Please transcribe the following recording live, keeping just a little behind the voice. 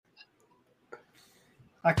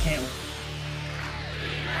I can't.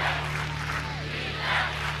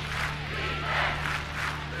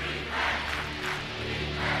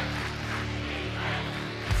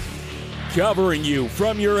 Covering you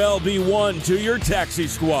from your LB1 to your taxi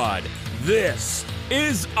squad, this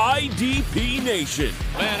is IDP Nation.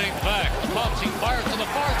 Manning back, pumps, he fires to the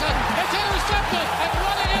far side. It's intercepted and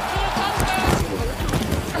running into a touchdown.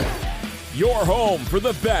 Your home for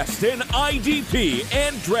the best in IDP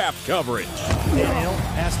and draft coverage. Daniel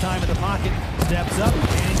has time in the pocket, steps up,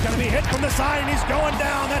 and he's going to be hit from the side, and he's going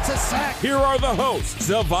down. That's a sack. Here are the hosts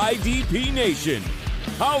of IDP Nation,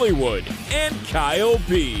 Hollywood and Kyle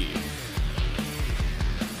B.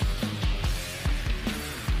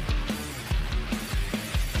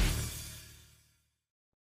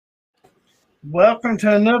 Welcome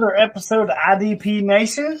to another episode of IDP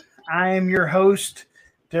Nation. I am your host,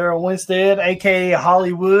 Daryl Winstead, a.k.a.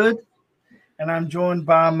 Hollywood, and I'm joined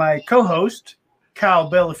by my co-host, Kyle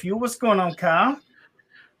Bellafield. What's going on, Kyle?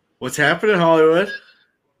 What's happening, Hollywood?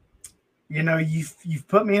 You know, you've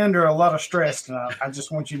put me under a lot of stress tonight. I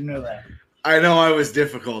just want you to know that. I know I was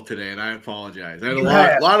difficult today, and I apologize. I had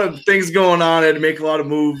a lot of things going on. I had to make a lot of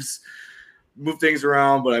moves, move things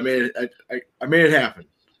around, but I made it happen.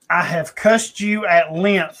 I have cussed you at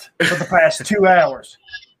length for the past 2 hours.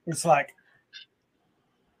 It's like,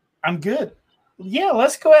 I'm good. Yeah,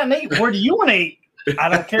 let's go out and eat. Where do you want to eat? I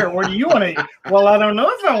don't care. Where do you want to eat? Well, I don't know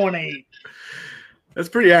if I want to eat. That's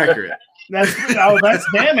pretty accurate. That's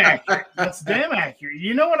damn accurate. That's damn accurate.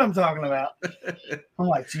 You know what I'm talking about. I'm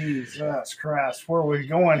like, Jesus Christ, where are we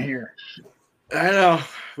going here? I know.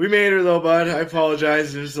 We made her, though, bud. I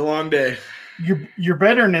apologize. It was a long day. You're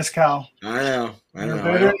better than this, Kyle. I know. You're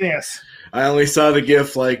better than this. I only saw the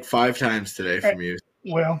gift like 5 times today from you.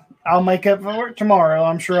 Well, I'll make up for it tomorrow.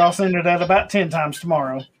 I'm sure I'll send it out about 10 times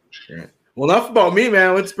tomorrow. Right. Well, enough about me,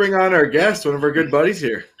 man. Let's bring on our guest, one of our good buddies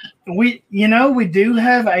here. We do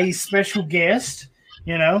have a special guest.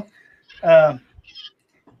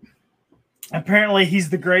 Apparently he's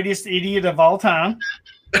the greatest idiot of all time.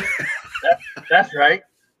 That's right.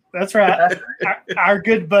 That's right. Our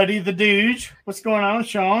good buddy, the Dujay. What's going on,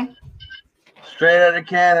 Sean? Straight out of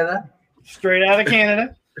Canada. Straight out of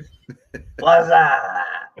Canada. What's up?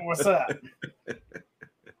 What's up?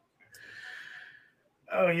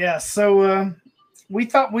 Oh, yeah. So we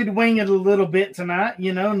thought we'd wing it a little bit tonight.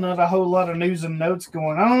 Not a whole lot of news and notes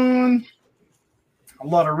going on. A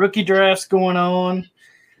lot of rookie drafts going on.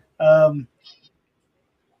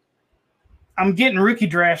 I'm getting rookie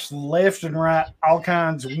drafts left and right, all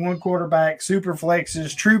kinds, one quarterback, super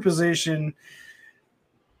flexes, true position,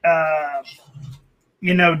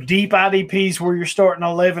 deep IDPs where you're starting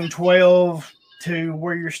 11, 12 to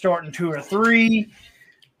where you're starting 2 or 3.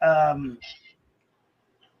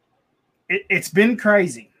 It's been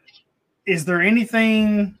crazy. Is there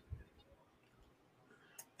anything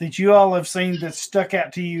that you all have seen that stuck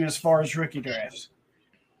out to you as far as rookie drafts?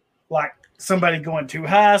 Like, somebody going too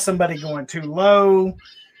high, somebody going too low.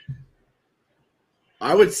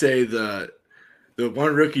 I would say the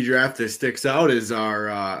one rookie draft that sticks out is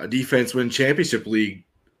our defense wins championship league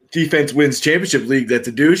that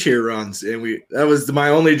the Dujay here runs, and that was my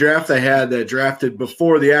only draft I had that drafted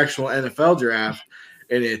before the actual NFL draft,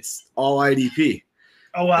 and it's all IDP.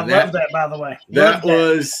 Oh, I love that, by the way. That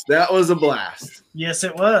was a blast. Yes,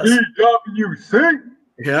 it was. DWC.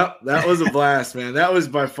 Yep, that was a blast, man. That was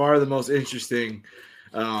by far the most interesting,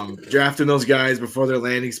 drafting those guys before their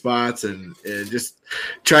landing spots and just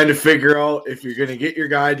trying to figure out if you're going to get your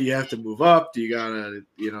guy, do you have to move up? Do you got to,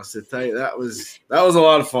 sit tight? That was a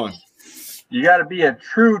lot of fun. You got to be a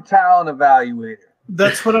true talent evaluator.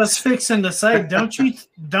 That's what I was fixing to say. Don't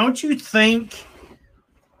you think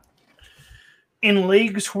in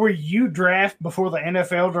leagues where you draft before the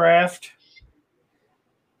NFL draft,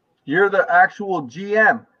 you're the actual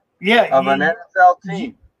GM of an NFL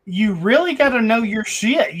team. You really got to know your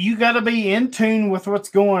shit. You got to be in tune with what's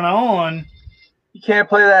going on. You can't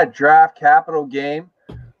play that draft capital game.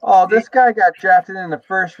 Oh, this guy got drafted in the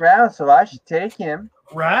first round, so I should take him.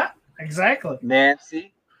 Right? Exactly.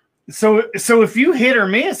 Nancy. So if you hit or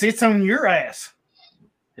miss, it's on your ass.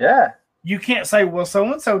 Yeah. You can't say, well,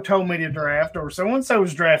 so-and-so told me to draft or so-and-so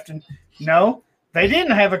was drafting. No. They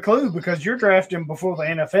didn't have a clue because you're drafting before the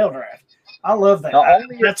NFL draft. I love that.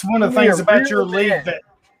 That's one of the things about your league that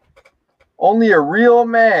only a real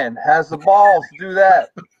man has the balls to do that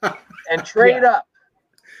and trade up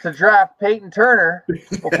to draft Peyton Turner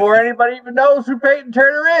before anybody even knows who Peyton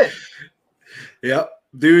Turner is. Yep.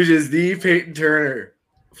 Dude is the Peyton Turner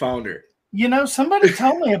founder. Somebody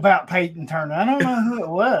told me about Peyton Turner. I don't know who it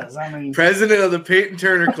was. President of the Peyton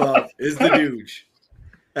Turner Club is the Dujay.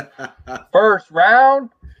 First round.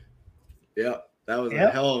 Yep, that was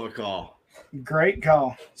a hell of a call. Great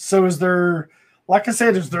call. So is there, like I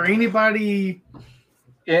said, is there anybody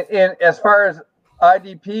In as far as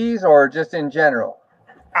IDPs or just in general?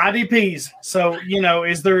 IDPs? So,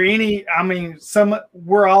 is there any,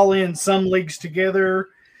 we're all in some leagues together.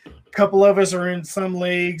 A couple of us are in some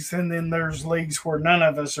leagues, and then there's leagues where none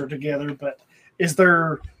of us are together. But is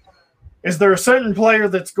there a certain player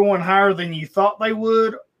that's going higher than you thought they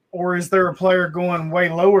would, or is there a player going way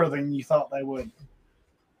lower than you thought they would?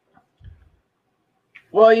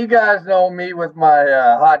 Well, you guys know me with my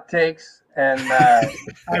hot takes, and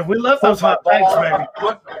Hey, we love those hot takes, baby.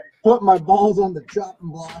 Put my balls on the chopping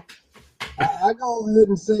block. I go ahead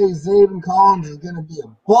and say Zayden Collins is going to be a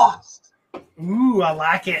bust. Ooh, I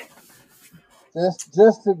like it.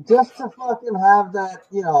 Just to fucking have that,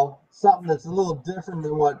 something that's a little different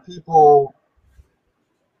than what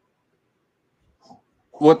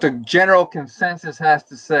the general consensus has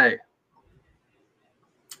to say.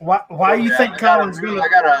 Why do you think Collins going to?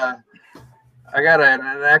 I got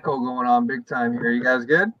an echo going on big time here. You guys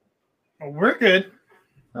good? We're good.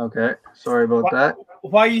 Okay, sorry about that.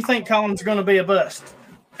 Why do you think Collins going to be a bust?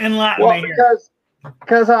 Enlighten me here.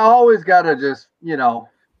 Because I always got to just,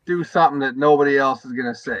 do something that nobody else is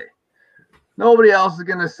going to say. Nobody else is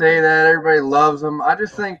going to say that. Everybody loves him. I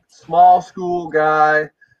just think small school guy.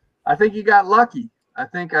 I think he got lucky. I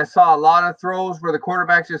think I saw a lot of throws where the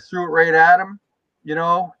quarterback just threw it right at him,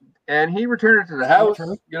 and he returned it to the house,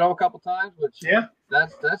 a couple times, which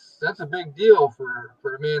that's a big deal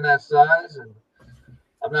for a man that size. And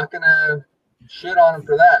I'm not going to shit on him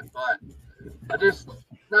for that, but I'm just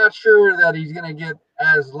not sure that he's going to get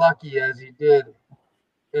as lucky as he did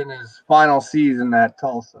in his final season at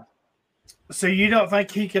Tulsa. So you don't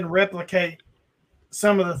think he can replicate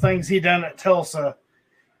some of the things he done at Tulsa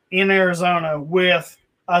in Arizona with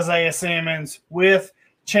Isaiah Simmons, with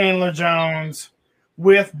Chandler Jones,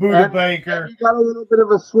 with Buda Baker? You got a little bit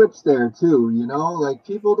of a switch there too, like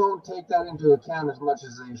people don't take that into account as much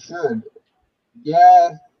as they should.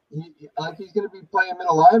 Yeah, he's going to be playing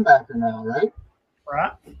middle linebacker now, right?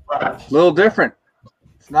 Right. A little different.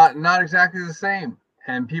 It's not exactly the same.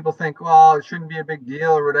 And people think, well, it shouldn't be a big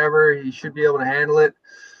deal or whatever. He should be able to handle it.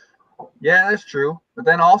 Yeah, that's true. But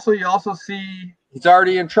then you also see he's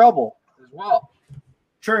already in trouble as well.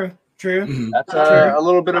 True. That's a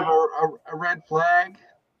little bit of a red flag.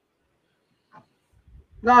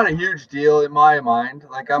 Not a huge deal in my mind.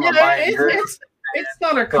 Like it's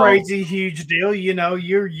not a crazy huge deal.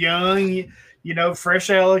 You're young, fresh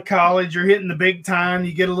out of college. You're hitting the big time.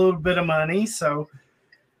 You get a little bit of money. So,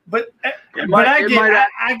 but I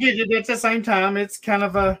get it at the same time. It's kind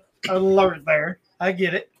of a alert there. I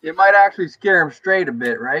get it. It might actually scare him straight a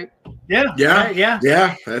bit, right? Yeah.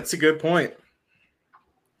 That's a good point.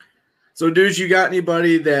 So, dudes, you got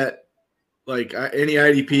anybody that, like, any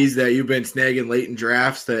IDPs that you've been snagging late in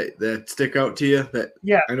drafts that stick out to you?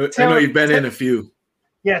 I know you've been in a few.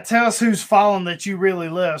 Yeah, tell us who's fallen that you really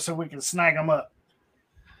love so we can snag them up.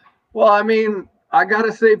 Well, I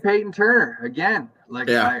gotta say Peyton Turner again. Like,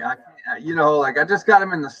 I just got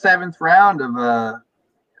him in the 7th round of a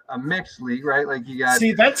mixed league, right? Like you got.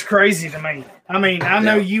 See, that's crazy to me. I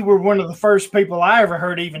know you were one of the first people I ever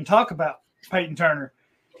heard even talk about Peyton Turner,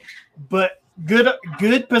 but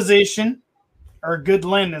good position or good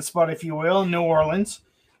landing spot, if you will, in New Orleans.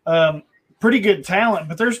 Pretty good talent,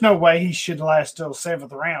 but there's no way he should last till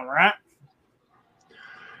 7th round, right?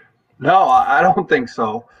 No, I don't think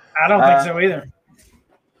so. I don't think so either.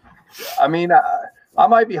 I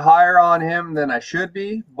might be higher on him than I should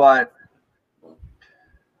be, but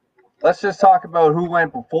let's just talk about who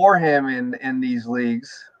went before him in these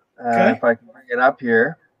leagues. If I can bring it up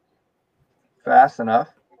here fast enough.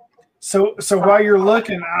 So while you're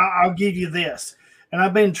looking, I'll give you this. And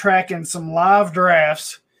I've been tracking some live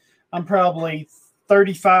drafts. I'm probably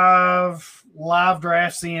 35 live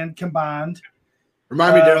drafts in combined.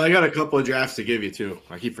 Remind me, Daryl, I got a couple of drafts to give you, too.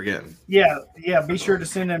 I keep forgetting. Yeah, be sure to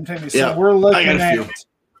send them to me. So we're looking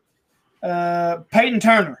at Peyton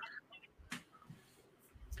Turner.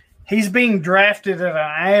 He's being drafted at an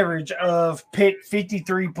average of pick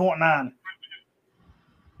 53.9.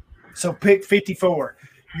 So pick 54.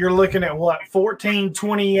 You're looking at what? 14,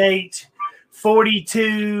 28,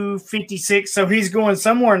 42, 56. So he's going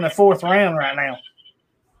somewhere in the 4th round right now.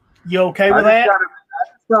 You okay with that? I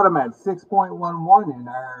just got him at 6.11 in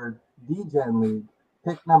our D-Gen league.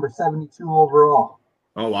 Pick number 72 overall.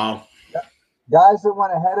 Oh, wow. Guys that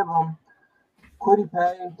went ahead of him, Quiddy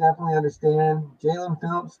Pay, definitely understand. Jalen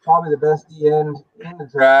Phillips, probably the best D-end in the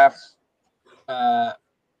Drafts. A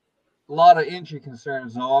lot of injury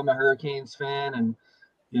concerns, though. I'm a Hurricanes fan, and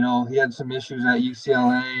You know, he had some issues at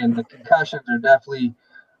UCLA, and the concussions are definitely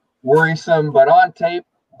worrisome. But on tape,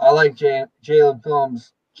 I like Jalen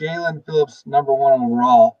Phillips. Jalen Phillips, number 1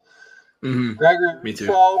 overall. Mm-hmm. Gregory Me too.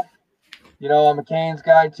 Rousseau, you know, I'm a Canes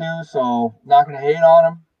guy too, so not going to hate on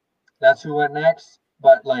him. That's who went next.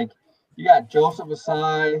 But, like, you got Joseph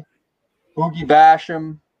Asai, Boogie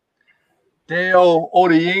Basham, Dale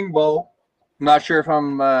Odeyingbo. I'm not sure if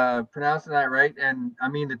I'm pronouncing that right. And, I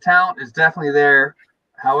mean, the talent is definitely there.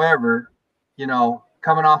 However, you know,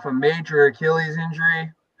 coming off a major Achilles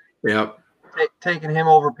injury, Yep. Taking him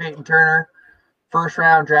over Peyton Turner,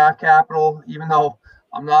 first-round draft capital, even though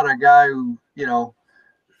I'm not a guy who, you know,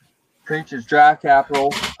 preaches draft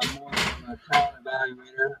capital. I'm more of a talent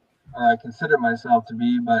evaluator. I consider myself to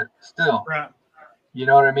be, but still, Right. you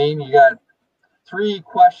know what I mean? You got 3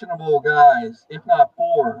 questionable guys, if not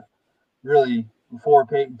 4, really, before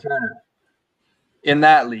Peyton Turner. In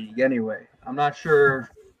that league, anyway. I'm not sure.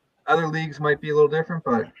 Other leagues might be a little different,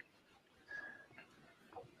 but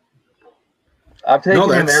I've taken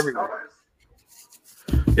him everywhere.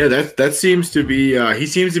 Yeah, that seems to be he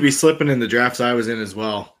seems to be slipping in the drafts I was in as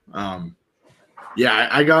well. Yeah,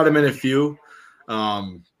 I got him in a few.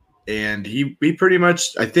 And he pretty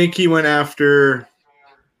much, I think he went after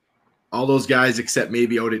all those guys except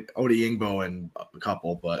maybe Odeyingbo and a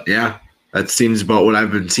couple. But yeah, that seems about what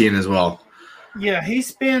I've been seeing as well. Yeah,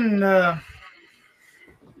 he's been a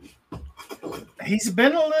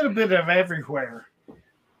little bit of everywhere.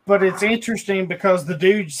 But it's interesting because the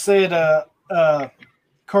dude said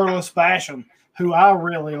Carlos Basham, who I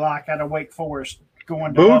really like out of Wake Forest,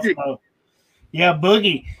 going to Boogie. Buffalo. Yeah,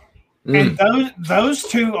 Boogie. And those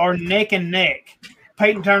two are neck and neck.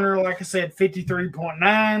 Peyton Turner, like I said,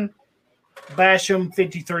 53.9. Basham,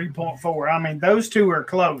 53.4. I mean, those two are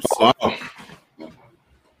close. Wow.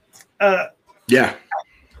 Yeah.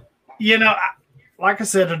 You know, like I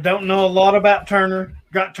said, I don't know a lot about Turner.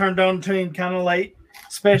 Got turned on to him kind of late,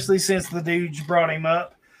 especially since the dudes brought him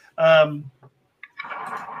up.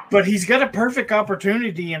 But he's got a perfect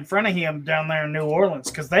opportunity in front of him down there in New Orleans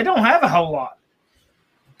because they don't have a whole lot.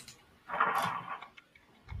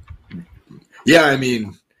 Yeah, I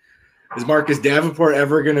mean, is Marcus Davenport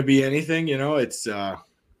ever going to be anything? You know, it's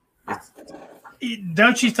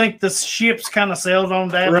don't you think the ship's kind of sailed on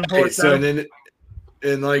Davenport? Right. So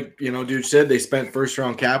and like, you know, dude said, they spent first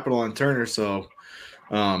round capital on Turner. So,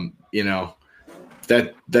 you know,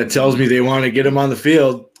 that tells me they want to get him on the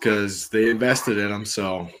field because they invested in him.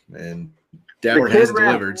 So, and Davenport has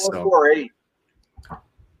delivered. 4.48.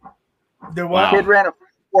 The what? Kid ran a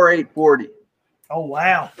 4.840. Oh,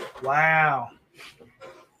 wow. Wow.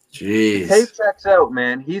 Jeez. The tape checks out,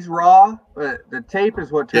 man. He's raw, but the tape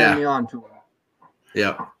is what turned me on to him.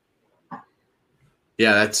 Yep.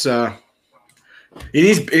 Yeah, that's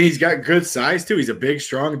he's got good size too. He's a big,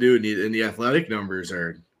 strong dude, and the athletic numbers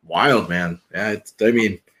are wild, man. Yeah,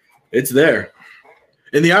 it's there,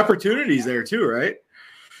 and the opportunity's there too, right?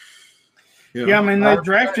 Yeah, I mean they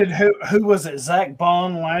drafted who was it? Zach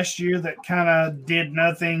Bond last year that kind of did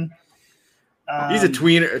nothing. He's a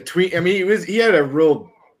tweener. I mean, he had a real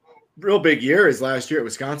big year his last year at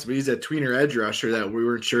Wisconsin, but he's a tweener edge rusher that we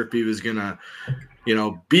weren't sure if he was gonna, you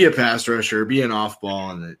know, be a pass rusher, be an off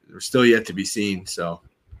ball, and we're still yet to be seen. So,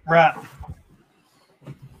 right.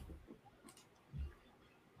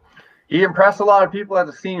 He impressed a lot of people at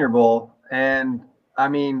the Senior Bowl, and I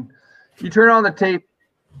mean, you turn on the tape,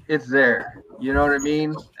 it's there. You know what I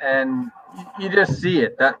mean? And you just see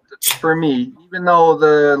it. That for me, even though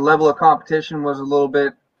the level of competition was a little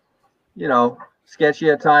bit, you know, sketchy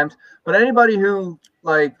at times, but anybody who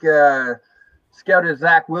like scouted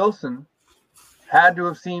Zach Wilson had to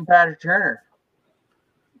have seen Patrick Turner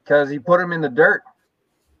because he put him in the dirt.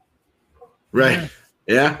 Right.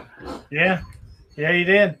 Yeah. Yeah. Yeah, he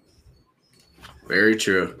did. Very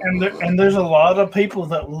true. And there's a lot of people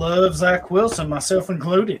that love Zach Wilson, myself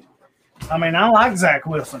included. I mean, I like Zach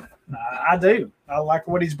Wilson. I do. I like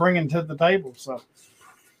what he's bringing to the table. So,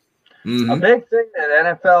 a big thing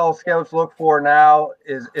that NFL scouts look for now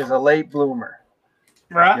is a late bloomer.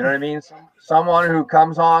 Right. You know what I mean? Someone who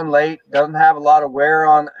comes on late, doesn't have a lot of wear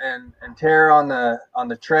on and tear on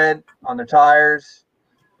the tread, on the tires.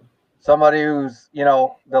 Somebody who's, you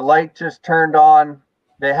know, the light just turned on.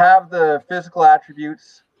 They have the physical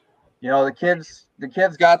attributes. You know, the kid's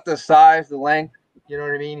got the size, the length. You know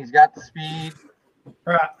what I mean? He's got the speed.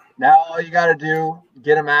 Right. Now all you got to do,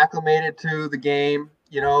 get him acclimated to the game.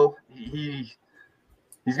 You know, he's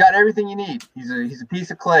got everything you need. He's a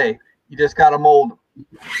piece of clay. You just got to mold him.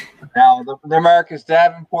 Now the Marcus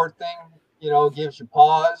Davenport thing, you know, gives you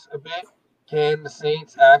pause a bit. Can the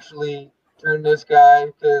Saints actually turn this guy?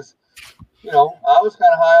 Because you know, I was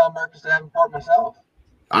kind of high on Marcus Davenport myself.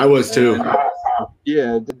 I was too. And,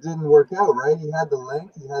 yeah, it didn't work out, right? He had the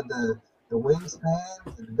length, he had the wingspan,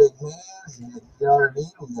 the big hands, you know what I mean?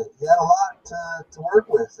 He had a lot to work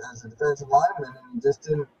with as a defensive lineman, and he just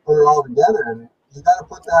didn't put it all together. And you got to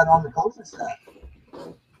put that on the coaching staff.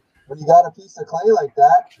 When you got a piece of clay like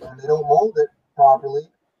that and they don't mold it properly,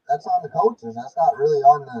 that's on the coaches. That's not really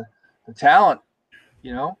on the talent,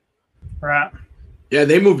 you know? Right. Yeah,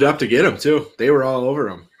 they moved up to get him too. They were all over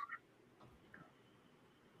him.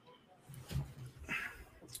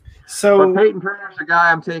 So but Peyton Turner's a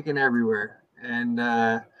guy I'm taking everywhere, and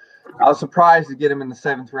I was surprised to get him in the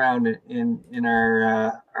 7th round in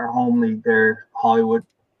our home league there, Hollywood.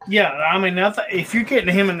 yeah, I mean, if you're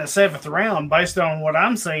getting him in the 7th round, based on what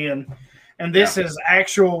I'm seeing, and this is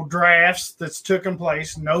actual drafts that's taken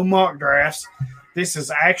place, no mock drafts. This is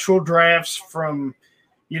actual drafts from,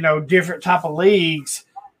 you know, different type of leagues.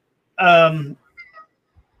 I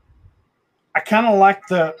kind of like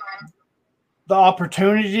the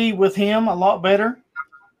opportunity with him a lot better.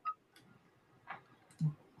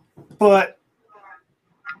 But,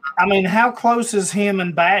 I mean, how close is him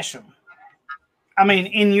and Basham? I mean,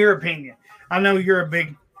 in your opinion. I know you're a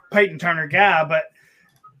big Peyton Turner guy, but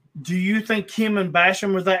do you think him and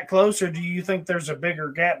Basham were that close, or do you think there's a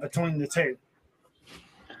bigger gap between the two?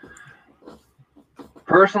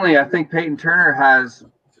 Personally, I think Peyton Turner has,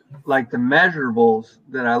 like, the measurables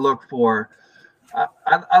that I look for.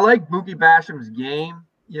 I like Boogie Basham's game.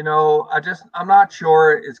 You know, I'm not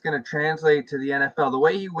sure it's going to translate to the NFL. The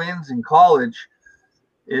way he wins in college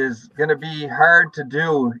is going to be hard to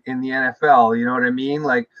do in the NFL. You know what I mean?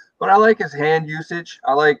 Like, but I like his hand usage.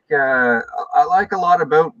 I like a lot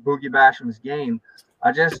about Boogie Basham's game.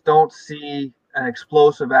 I just don't see an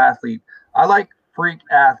explosive athlete. I like freak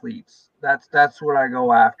athletes. That's what I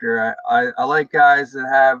go after. I like guys that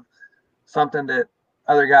have something that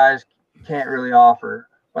other guys can't really offer.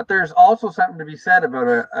 But there's also something to be said about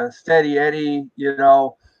a steady Eddie, you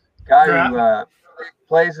know, guy who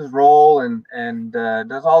plays his role and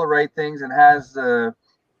does all the right things and has the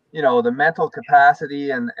mental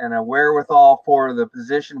capacity and a wherewithal for the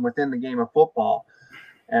position within the game of football.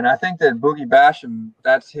 And I think that Boogie Basham,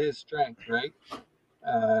 that's his strength, right?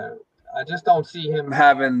 I just don't see him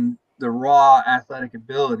having the raw athletic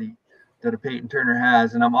ability that a Peyton Turner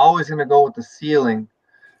has. And I'm always going to go with the ceiling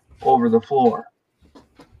over the floor.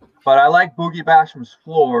 But I like Boogie Basham's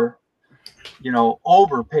floor, you know,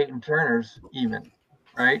 over Peyton Turner's even,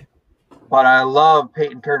 right? But I love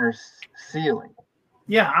Peyton Turner's ceiling.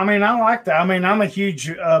 Yeah, I mean, I like that. I mean, I'm a huge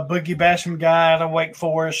Boogie Basham guy out of Wake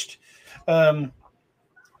Forest. I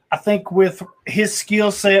think with his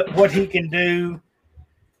skill set, what he can do,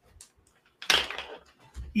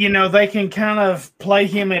 you know, they can kind of play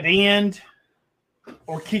him at end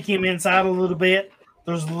or kick him inside a little bit.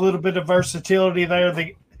 There's a little bit of versatility there.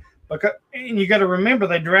 And you got to remember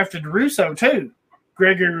they drafted Rousseau too,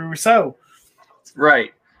 Gregory Rousseau.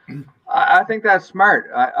 Right. I think that's smart.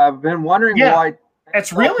 I've been wondering why.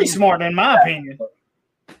 That's really smart in my opinion.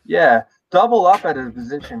 Yeah, double up at a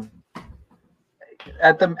position.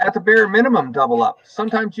 At the bare minimum, double up.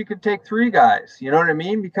 Sometimes you could take 3 guys. You know what I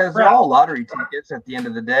mean? Because they're all lottery tickets at the end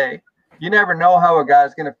of the day. You never know how a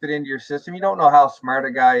guy's going to fit into your system. You don't know how smart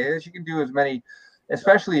a guy is. You can do as many,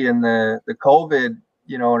 especially in the COVID,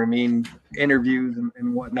 you know what I mean, interviews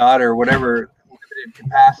and whatnot, or whatever limited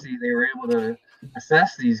capacity they were able to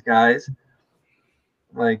assess these guys.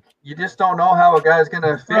 Like, you just don't know how a guy's going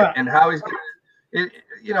to fit and how he's going to,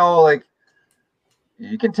 you know, like,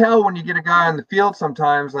 you can tell when you get a guy on the field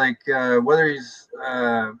sometimes, like whether he's,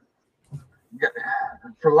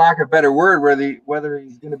 for lack of a better word, whether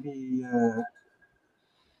he's going to be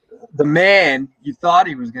the man you thought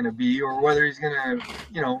he was going to be, or whether he's going to,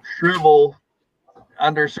 you know, shrivel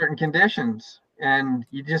under certain conditions. And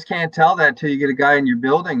you just can't tell that till you get a guy in your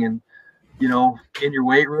building and, you know, in your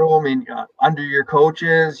weight room and under your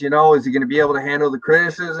coaches. You know, is he going to be able to handle the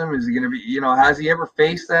criticism? Is he going to be, you know, has he ever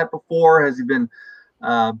faced that before? Has he been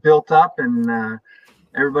built up and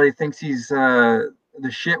everybody thinks he's the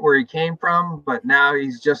shit where he came from, but now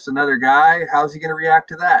he's just another guy? How's he going to react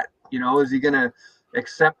to that? You know, is he going to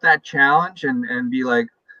accept that challenge and be like,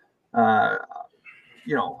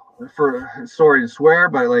 you know, sorry to swear,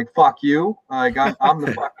 but like, fuck you. Like, I'm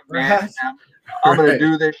the fucking man. I'm going to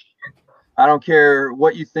do this shit. I don't care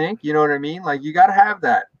what you think. You know what I mean? Like, you got to have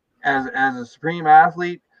that as a supreme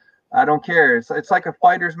athlete. I don't care. It's like a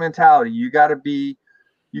fighter's mentality. You got to be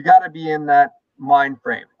in that mind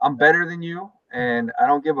frame. I'm better than you, and I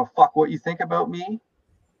don't give a fuck what you think about me.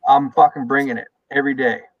 I'm fucking bringing it every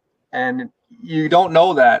day. And you don't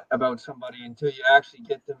know that about somebody until you actually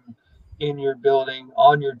get them in your building,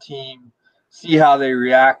 on your team, see how they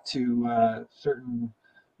react to certain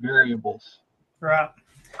variables. Right.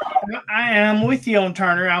 I am with you on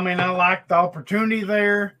Turner. I mean, I like the opportunity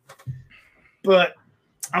there, but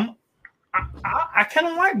I kind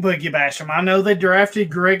of like Boogie Basham. I know they drafted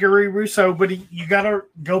Gregory Rousseau, but you got to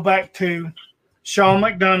go back to Sean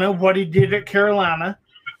McDonough, what he did at Carolina.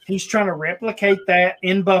 He's trying to replicate that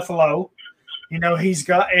in Buffalo. You know, he's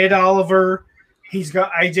got Ed Oliver. He's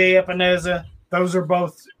got A.J. Epineza. Those are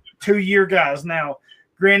both 2-year guys. Now,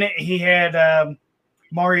 granted, he had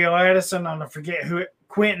Mario Addison. I forget who –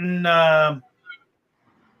 Quentin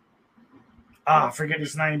I forget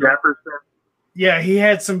his name. Jefferson. Yeah, he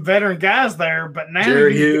had some veteran guys there, but now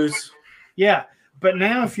Jerry Hughes. Yeah, but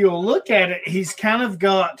now if you'll look at it, he's kind of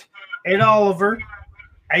got Ed Oliver,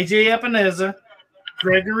 A.J. Epineza,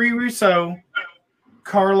 Gregory Rousseau,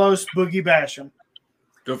 Carlos Boogie Basham.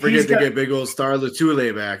 Don't forget to get big old Star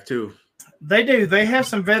Latule back, too. They do. They have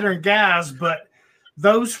some veteran guys, but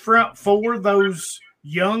those front four, those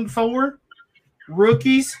young four,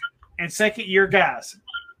 rookies and second-year guys.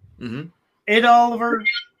 Mm-hmm. Ed Oliver,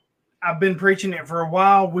 I've been preaching it for a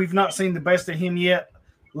while. We've not seen the best of him yet.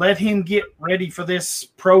 Let him get ready for this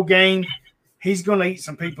pro game. He's going to eat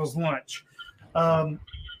some people's lunch.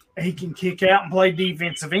 He can kick out and play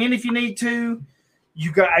defensive end if you need to.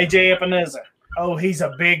 You got A.J. Epineza. Oh, he's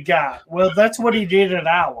a big guy. Well, that's what he did at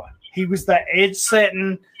Iowa. He was that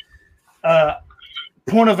edge-setting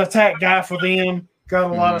point of attack guy for them,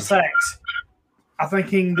 got a lot of sacks. I think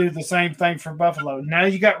he can do the same thing for Buffalo. Now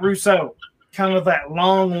you got Rousseau, kind of that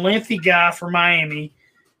long, lengthy guy for Miami,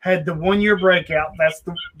 had the 1-year breakout.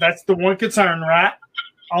 That's the one concern, right?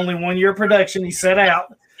 Only 1 year production. He set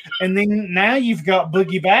out. And then now you've got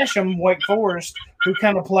Boogie Basham, Wake Forest, who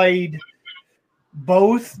kind of played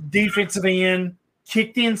both defensive end,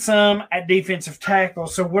 kicked in some at defensive tackle.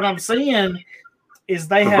 So what I'm seeing is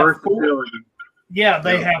they have four,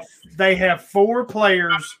 they have 4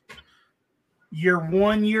 players. Year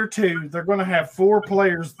 1, year 2, they're going to have 4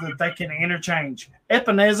 players that they can interchange.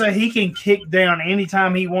 Epineza, he can kick down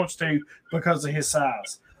anytime he wants to because of his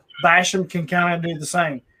size. Basham can kind of do the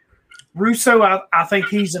same. Rousseau, I think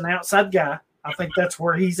he's an outside guy. I think that's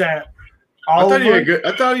where he's at. I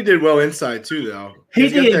thought he did well inside too, though. He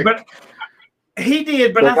did, but I think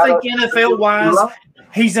NFL-wise,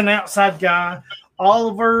 he's an outside guy.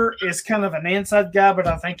 Oliver is kind of an inside guy, but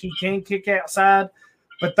I think he can kick outside.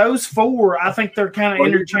 But those 4, I think they're kind of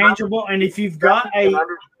interchangeable. And if you've got an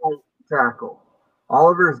undersized tackle,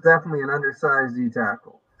 Oliver is definitely an undersized D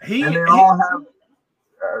tackle. And they all have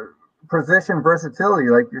position versatility,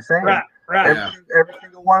 like you're saying. Right. Every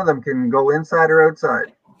single one of them can go inside or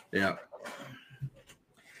outside. Yeah.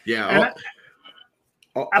 I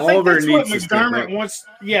think that's what McDermott wants.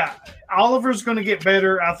 Yeah, Oliver's going to get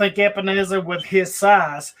better. I think Epineza with his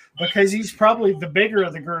size, because he's probably the bigger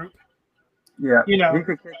of the group. Yeah, he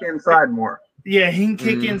could kick inside more. Yeah, he can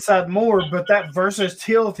kick inside more, but that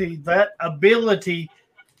versatility, that ability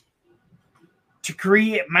to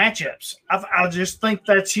create matchups, I just think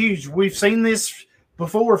that's huge. We've seen this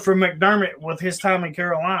before from McDermott with his time in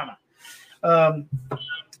Carolina.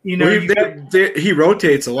 He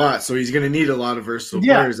rotates a lot, so he's going to need a lot of versatile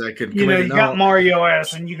players that can come in and you got Mario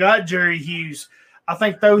Addison, you got Jerry Hughes. I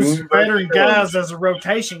think those veteran guys as a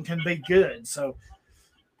rotation can be good. So.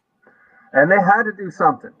 And they had to do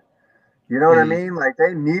something. You know what I mean? Like,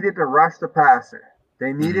 they needed to rush the passer.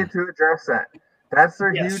 They needed to address that. That's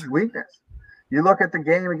their huge weakness. You look at the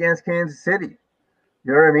game against Kansas City.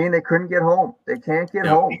 You know what I mean? They couldn't get home. They can't get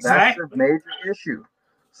home. Exactly. That's their major issue.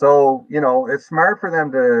 So, it's smart for them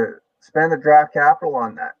to spend the draft capital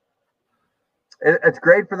on that. It's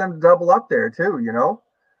great for them to double up there, too, No,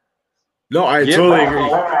 I totally agree.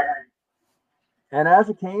 And as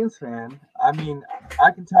a Canes fan, I mean,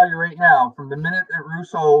 I can tell you right now, from the minute that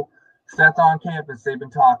Rousseau stepped on campus, they've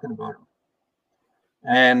been talking about him.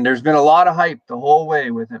 And there's been a lot of hype the whole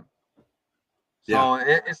way with him. So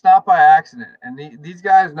it's not by accident. And these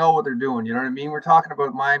guys know what they're doing. You know what I mean? We're talking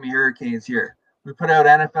about Miami Hurricanes here. We put out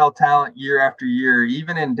NFL talent year after year,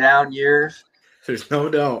 even in down years. There's no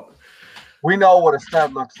doubt. We know what a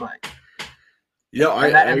stud looks like. Yeah, I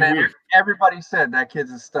agree. Everybody said that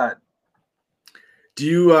kid's a stud. Do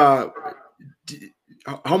you how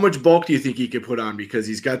much bulk do you think he could put on, because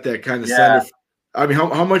he's got that kind of center? I mean,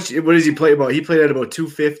 how much? What does he play about? He played at about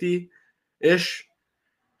 250 ish.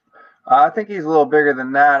 I think he's a little bigger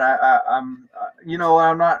than that. I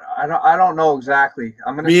don't know exactly.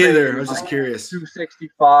 I'm gonna Me say either. I was just curious.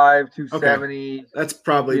 265, 270. Okay. That's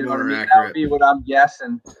probably more accurate. That would be what I'm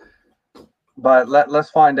guessing. but let's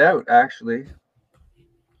find out. Actually,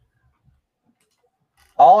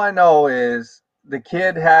 all I know is the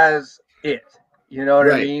kid has it. You know what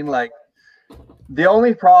I Right. mean? Like, the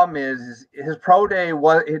only problem is his pro day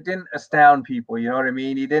it didn't astound people. You know what I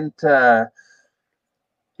mean? He didn't.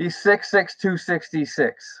 He's 6'6",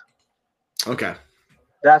 266. Okay.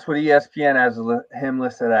 That's what ESPN has him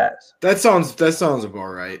listed as. That sounds about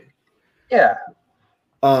right. Yeah.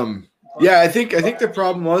 Yeah, I think the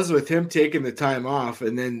problem was with him taking the time off,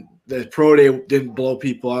 and then the pro day didn't blow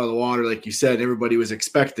people out of the water like you said. Everybody was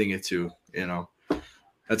expecting it to. You know,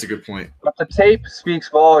 that's a good point. But the tape speaks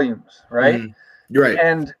volumes, right? Mm-hmm. You're right.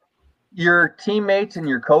 And your teammates and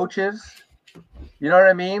your coaches, you know what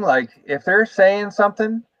I mean? Like, if they're saying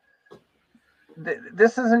something,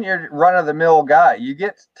 this isn't your run-of-the-mill guy. You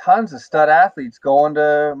get tons of stud athletes going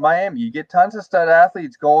to Miami. You get tons of stud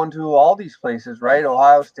athletes going to all these places, right?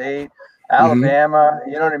 Ohio State, Alabama,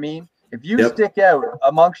 you know what I mean? If you stick out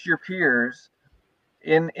amongst your peers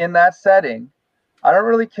in that setting, I don't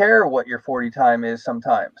really care what your 40 time is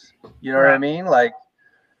sometimes. You know what I mean? Like,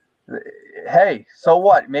 hey, so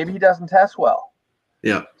what? Maybe he doesn't test well.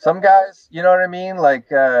 Yeah. Some guys, you know what I mean? Like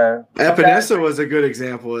Epinesa was a good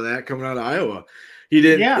example of that coming out of Iowa. He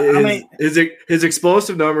didn't. Yeah, his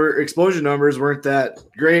explosive explosion numbers weren't that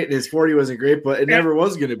great, and his 40 wasn't great, but it never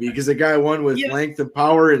was going to be because the guy won with length and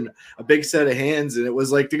power and a big set of hands, and it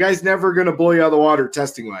was like the guy's never going to blow you out of the water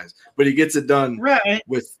testing wise, but he gets it done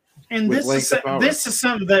with. And this is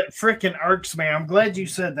something that freaking irks me. I'm glad you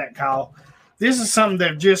said that, Kyle. This is something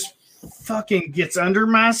that just fucking gets under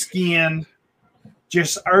my skin,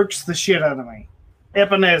 just irks the shit out of me.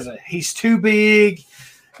 Epinesa, he's too big.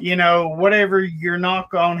 You know, whatever your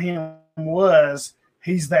knock on him was,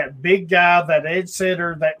 he's that big guy, that edge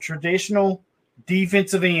setter, that traditional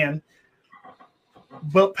defensive end.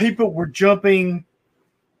 But people were jumping.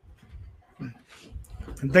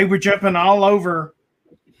 They were jumping all over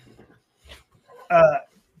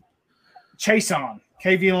Chason,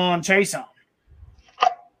 Kavion Chason.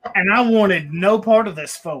 And I wanted no part of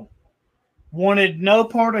this fool. Wanted no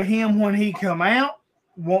part of him when he come out.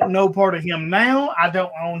 Want no part of him now. I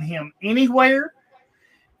don't own him anywhere.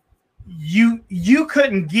 You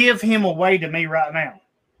couldn't give him away to me right now.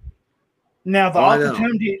 Now the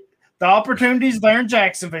opportunity's there in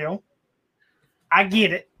Jacksonville. I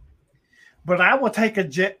get it. But I will take a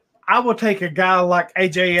guy like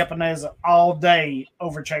AJ Epinesa all day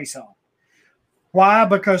over Chason. Why?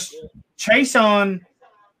 Because Chason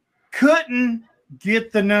couldn't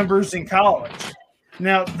get the numbers in college.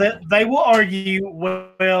 Now, they will argue,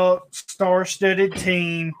 well, star-studded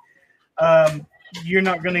team, you're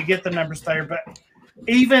not going to get the numbers there. But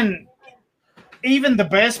even the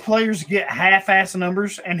best players get half-ass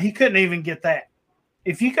numbers, and he couldn't even get that.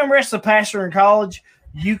 If you can rush the passer in college,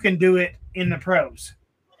 you can do it in the pros.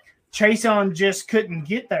 Chason just couldn't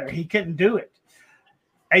get there. He couldn't do it.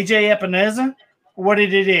 AJ Epinesa, what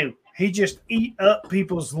did he do? He just eat up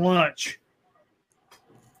people's lunch.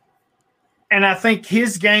 And I think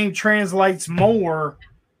his game translates more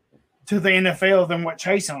to the NFL than what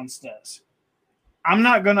Chason's does. I'm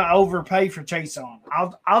not going to overpay for Chason.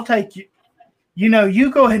 I'll take you. You know,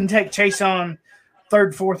 you go ahead and take Chason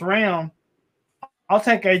third, fourth round. I'll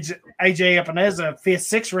take AJ Epinesa fifth,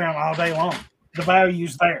 sixth round all day long. The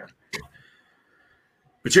value's there.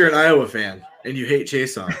 But you're an Iowa fan and you hate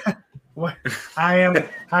Chason. Well, I am.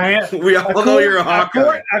 We all know you're a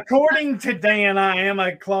Hawkeye. According to Dan, I am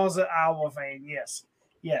a closet Iowa fan. Yes.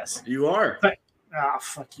 You are.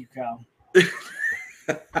 Fuck you, Kyle.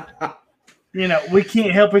 You know, we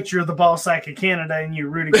can't help it. You're the ball sack of Canada and you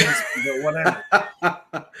root against me, but whatever.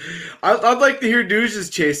 I'd like to hear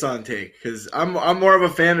Duge's Chason take because I'm more of a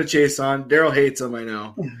fan of Chason. Daryl hates him, I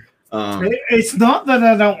know. It's not that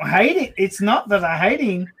I don't hate it. It's not that I hate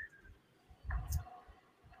him.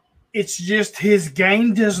 It's just his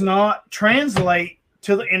game does not translate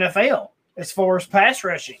to the NFL as far as pass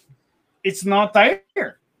rushing. It's not there.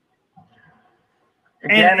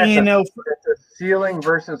 Again, it's a ceiling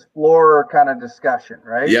versus floor kind of discussion,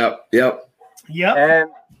 right? Yep. And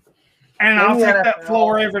I'll take that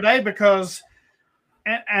floor every day because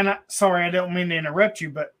and sorry, I don't mean to interrupt you,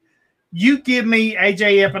 but you give me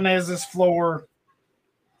AJ Epinesa's floor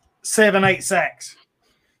 7-8 sacks.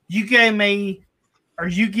 You give me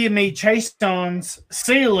Chason's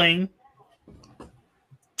ceiling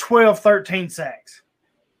 12-13 sacks.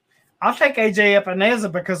 I'll take AJ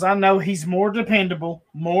Epinesa because I know he's more dependable,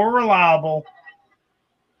 more reliable,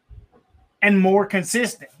 and more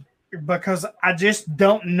consistent because I just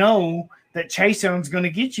don't know that Chason's going to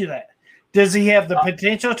get you that. Does he have the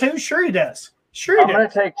potential to? Sure he does. I'm going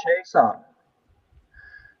to take Chason.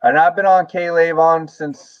 And I've been on K-Lavon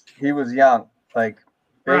since he was young, like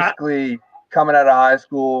basically coming out of high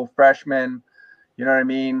school, freshman, you know what I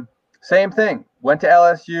mean? Same thing. Went to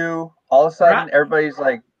LSU. All of a sudden, everybody's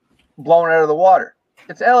like blown out of the water.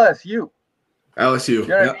 It's LSU. LSU. You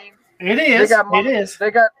know what I mean? It is.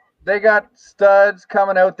 They got studs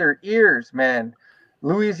coming out their ears, man.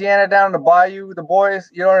 Louisiana down to Bayou, the boys,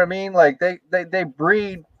 you know what I mean? Like they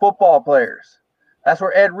breed football players. That's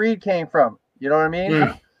where Ed Reed came from. You know what I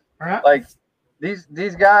mean? Like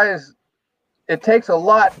these guys, it takes a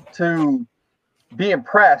lot to be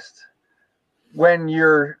impressed when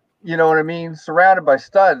you're, you know what I mean, surrounded by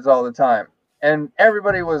studs all the time. And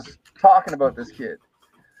everybody was talking about this kid.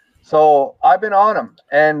 So I've been on him.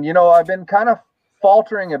 And, you know, I've been kind of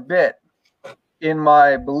faltering a bit in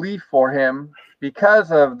my belief for him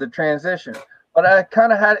because of the transition. But I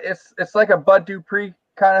kind of had, it's like a Bud Dupree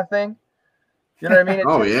kind of thing. You know what I mean?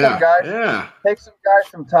 Takes some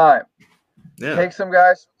guys some time. Yeah. Take some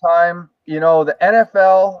guys some time. You know, the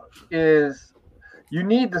NFL is, you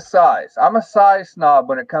need the size. I'm a size snob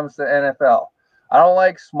when it comes to NFL. I don't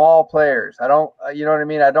like small players. I don't, you know what I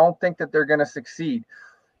mean? I don't think that they're going to succeed.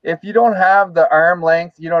 If you don't have the arm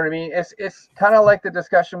length, you know what I mean? It's kind of like the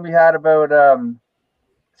discussion we had about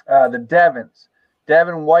the Devons,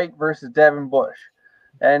 Devin White versus Devin Bush.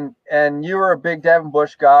 And you were a big Devin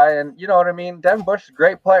Bush guy, and you know what I mean? Devin Bush is a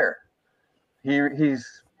great player.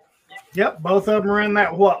 He's Yep, both of them are in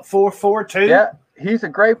that 4-4-2. Yeah, he's a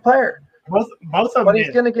great player. Both of them. But he's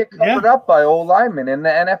going to get covered up by old linemen in the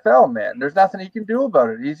NFL, man. There's nothing he can do about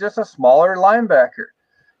it. He's just a smaller linebacker.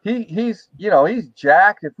 He's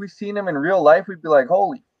jacked. If we seen him in real life, we'd be like,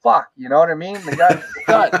 holy fuck, you know what I mean? The guy's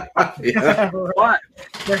stud. But you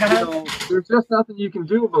know, there's just nothing you can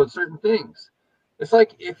do about certain things. It's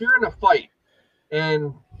like if you're in a fight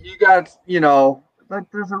and you got, you know, like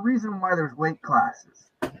there's a reason why there's weight classes.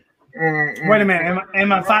 And wait a minute,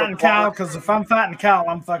 am I fighting Kyle? Because if I'm fighting Kyle,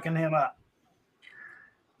 I'm fucking him up.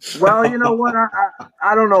 Well, you know what?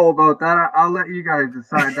 I don't know about that. I'll let you guys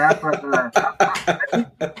decide that. But I think,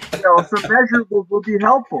 you know, some measurables would be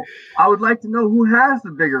helpful. I would like to know who has the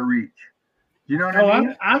bigger reach. You know what I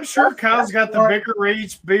mean? I'm sure Kyle's got the bigger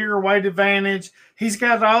reach, bigger weight advantage. He's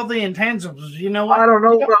got all the intangibles. You know what? I don't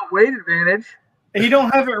know about weight advantage. He don't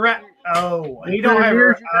have it right. Oh, he don't have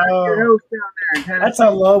it. Oh, that's a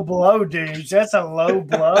low blow, dude. That's a low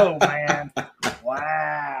blow, man.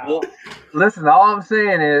 Wow. Well, listen, all I'm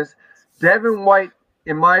saying is Devin White,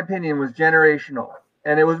 in my opinion, was generational.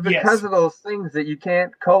 And it was because of those things that you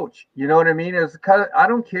can't coach. You know what I mean? It's because I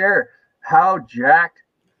don't care how jacked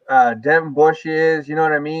Devin Bush is. You know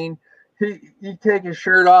what I mean? He'd take his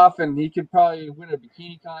shirt off and he could probably win a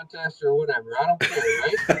bikini contest or whatever. I don't care,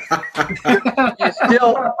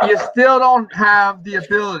 right? you still don't have the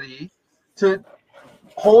ability to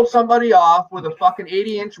hold somebody off with a fucking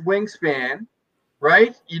 80-inch wingspan,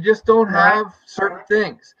 right? You just don't have certain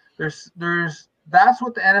things. That's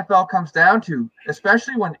what the NFL comes down to,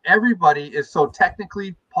 especially when everybody is so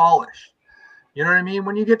technically polished. You know what I mean?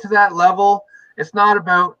 When you get to that level, it's not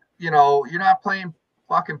about, you know, you're not playing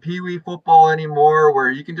fucking pee-wee football anymore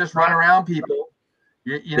where you can just run around people.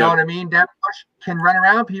 You know what I mean? Devin Bush can run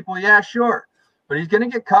around people, yeah, sure. But he's going to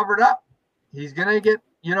get covered up. He's going to get,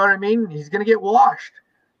 you know what I mean? He's going to get washed.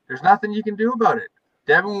 There's nothing you can do about it.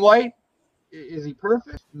 Devin White, is he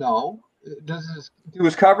perfect? No. Do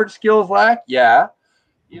his coverage skills lack? Yeah.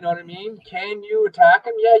 You know what I mean? Can you attack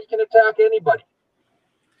him? Yeah, you can attack anybody.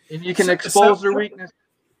 And you can expose their weakness.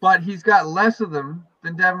 But he's got less of them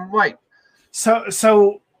than Devin White.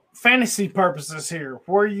 So fantasy purposes here,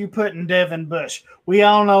 where are you putting Devin Bush? We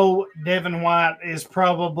all know Devin White is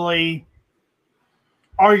probably,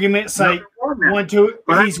 argument's sake, he's 1,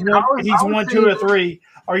 2, or 3.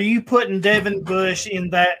 Are you putting Devin Bush in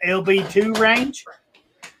that LB2 range?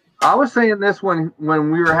 I was saying this when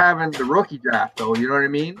we were having the rookie draft, though. You know what I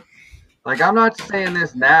mean? Like, I'm not saying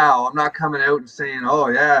this now. I'm not coming out and saying, oh,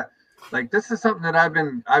 yeah. Like, this is something that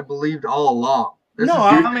I believed all along.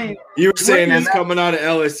 I mean, you were saying this coming out of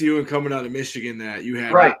LSU and coming out of Michigan that you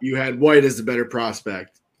had White as the better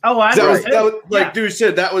prospect. Oh, that was like dude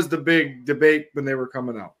said, that was the big debate when they were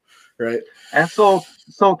coming out, right? And so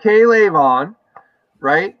K-Lavon,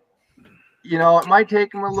 right? You know, it might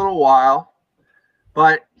take him a little while,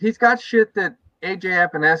 but he's got shit that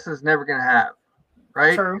AJ Epinesa is never gonna have,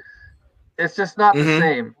 right? True. It's just not the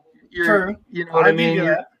same. True. You know what I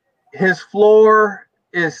mean? His floor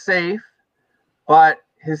is safe. But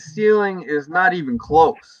his ceiling is not even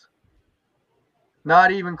close.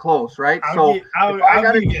 Not even close, right? If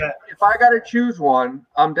I gotta choose one,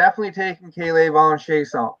 I'm definitely taking K-Lavon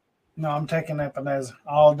Chason. No, I'm taking Epinesa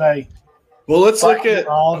all day. Well, let's look at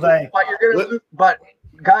all day. But you're gonna but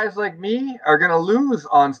guys like me are gonna lose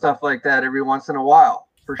on stuff like that every once in a while.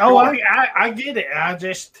 For sure. Oh, I get it.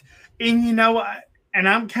 And you know, and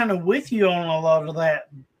I'm kind of with you on a lot of that,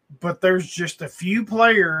 but there's just a few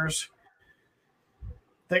players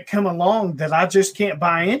that come along that I just can't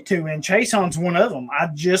buy into, and Chason's one of them. I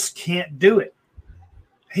just can't do it.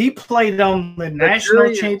 He played on the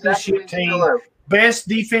national championship team, best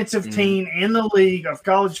defensive team in the league of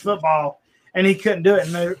college football, and he couldn't do it.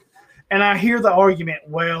 And I hear the argument,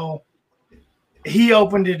 well, he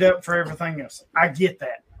opened it up for everything else. I get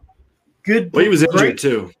that. Good. Well, he was injured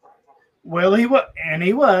too. Well, he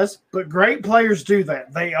was, but great players do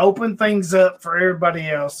that. They open things up for everybody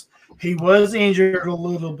else. He was injured a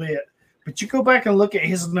little bit, but you go back and look at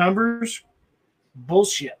his numbers,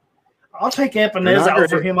 bullshit. I'll take Epineza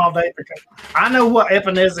over him all day because I know what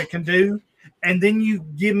Epineza can do, and then you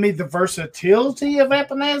give me the versatility of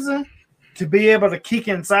Epineza to be able to kick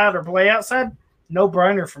inside or play outside,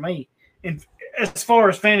 no-brainer for me. And as far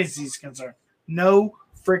as fantasy is concerned, no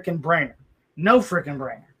freaking brainer. No freaking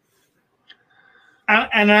brainer.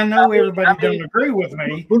 And I know everybody don't agree with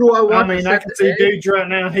me. Who do I want? I can see dudes right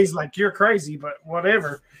now, and he's like, you're crazy, but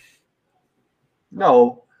whatever.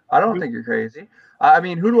 No, I don't think you're crazy. I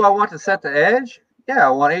mean, who do I want to set the edge? Yeah,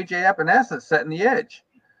 I want AJ Epineza setting the edge.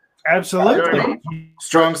 Absolutely.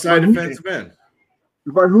 Strong side defensive end.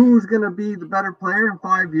 But who's going to be the better player in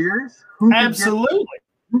 5 years? Absolutely.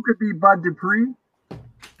 Who could be Bud Dupree?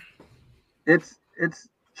 It's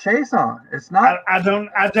Chason. It's not. I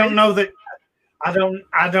don't know that. I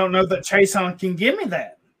don't know that Chason can give me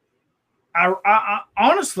that. I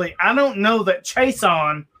honestly, I don't know that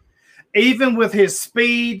Chason, even with his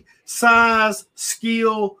speed, size,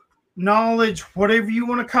 skill, knowledge, whatever you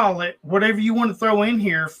want to call it, whatever you want to throw in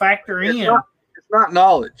here, factor in. It's not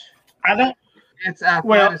knowledge. I don't. It's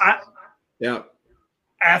athleticism. Yeah.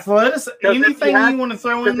 Athleticism. Anything you want to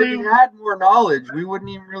throw in there. If he had more knowledge, we wouldn't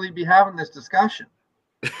even really be having this discussion.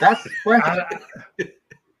 That's the question.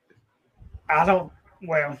 I don't.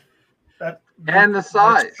 Well, that and the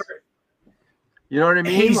size. You know what I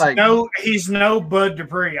mean? He's no Bud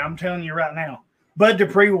Dupree. I'm telling you right now, Bud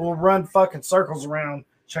Dupree will run fucking circles around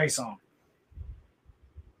Chason.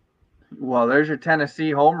 Well, there's your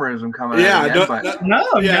Tennessee homerism coming out again. No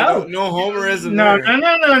homerism.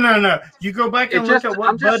 No. You go back and look at what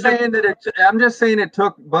I'm just saying it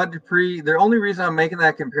took Bud Dupree. The only reason I'm making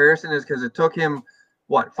that comparison is because it took him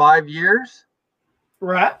 5 years?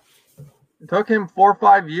 Right. It took him 4 or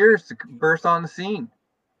 5 years to burst on the scene.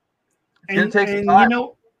 It's going to take some time.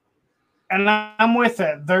 And I'm with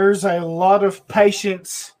that. There's a lot of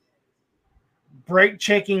patience. Break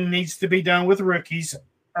checking needs to be done with rookies,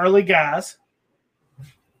 early guys.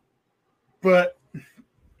 But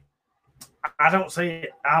I don't see it.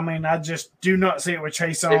 I mean, I just do not see it with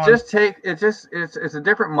Chason. It's a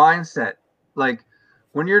different mindset. Like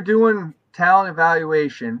when you're doing talent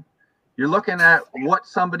evaluation, you're looking at what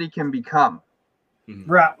somebody can become.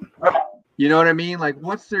 Right. You know what I mean? Like,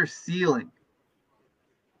 what's their ceiling?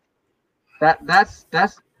 That's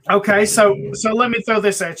okay. So let me throw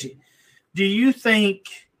this at you. Do you think?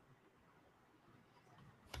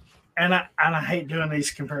 And I hate doing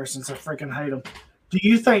these comparisons. I freaking hate them. Do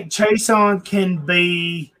you think Chason can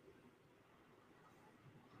be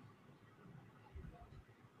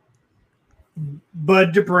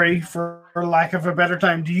Bud Dupree, for lack of a better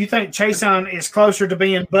term? Do you think Chason is closer to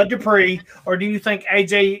being Bud Dupree, or do you think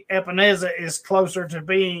AJ Epineza is closer to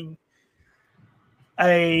being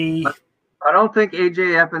a? I don't think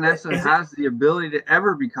AJ Epineza has the ability to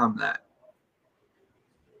ever become that.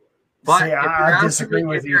 But I disagree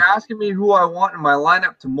with you. If you're asking me who I want in my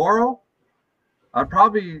lineup tomorrow, I'd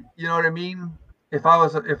probably, you know what I mean. If I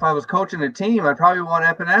was coaching a team, I'd probably want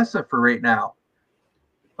Epineza for right now.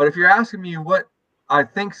 But if you're asking me what I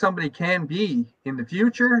think somebody can be in the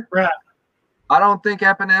future, right? I don't think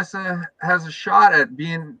Epineza has a shot at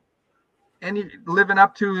living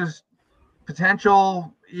up to his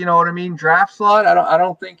potential. You know what I mean? Draft slot. I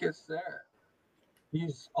don't think it's there.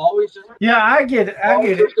 He's always just I get it. I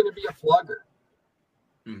get it. He's going to be a plugger.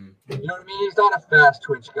 Mm-hmm. You know what I mean? He's not a fast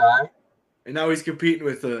twitch guy. And now he's competing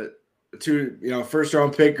with first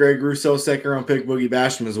round pick Greg Rousseau, second round pick Boogie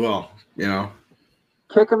Basham as well. You know.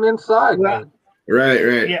 Kick him inside, man. Right.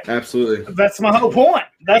 Yeah. Absolutely. That's my whole point.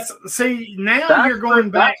 You're going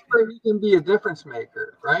back. That's where he can be a difference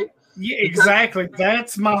maker, right? Yeah, exactly.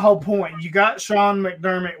 That's my whole point. You got Sean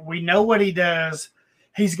McDermott. We know what he does.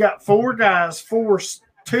 He's got 4 guys,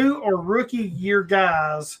 2 or rookie year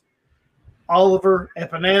guys, Oliver,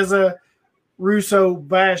 Epineza, Russo,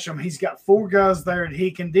 Basham. He's got 4 guys there that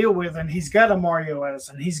he can deal with, and he's got a Mario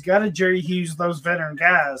Edison. He's got a Jerry Hughes, those veteran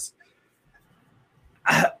guys.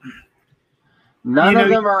 None of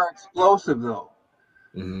them are explosive, though.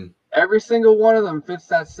 Mm-hmm. Every single one of them fits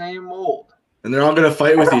that same mold. And they're all going to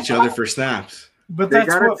fight with each other for snaps. But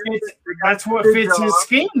that's what fits his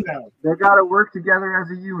scheme, though. They got to work together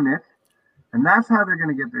as a unit, and that's how they're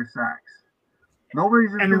going to get their sacks.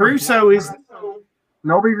 Russo's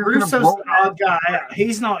the odd guy out.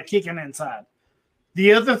 He's not kicking inside.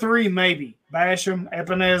 The other 3, maybe. Basham,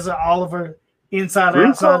 Epineza, Oliver, inside,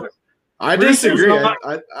 outside. I disagree.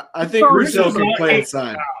 I think Russo can play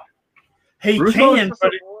inside. He Russo's can, just but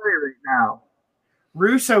a boy right now.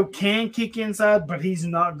 Russo can kick inside, but he's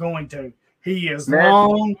not going to. He is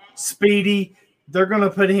long, speedy. They're going to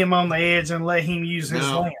put him on the edge and let him use his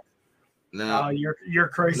length. No, you're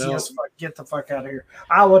crazy as fuck. Get the fuck out of here.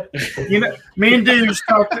 I would, me and Dudes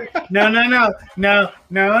talked. No.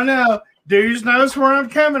 Dudes knows where I'm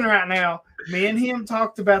coming right now. Me and him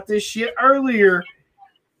talked about this shit earlier.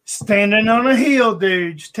 Standing on a hill,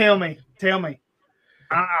 Dudes. Tell me.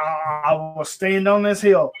 I will stand on this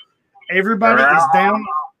hill. Everybody's down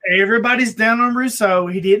on Russo.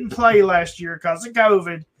 He didn't play last year because of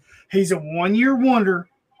COVID. He's a 1-year wonder.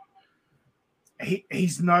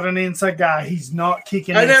 He's not an inside guy. He's not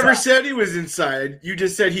kicking inside. I never said he was inside. You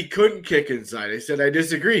just said he couldn't kick inside. I said I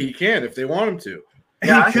disagree. He can if they want him to.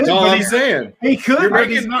 Yeah, that's all I'm saying. He could.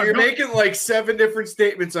 You're making like 7 different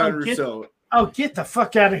statements on Rousseau. Get the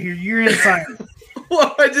fuck out of here. You're insane.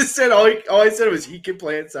 Well, I just said all I said was he can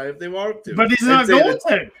play inside if they want him to. But he's not going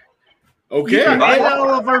to. Okay. You got Ed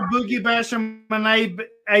Oliver, Boogie Basham, and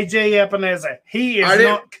AJ Epineza. He is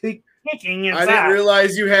not kicking inside. I didn't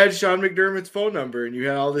realize you had Sean McDermott's phone number and you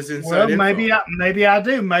had all this inside info. Maybe I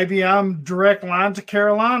do. Maybe I'm direct line to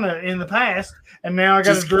Carolina in the past, and now I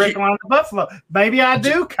got a direct line to Buffalo. Maybe I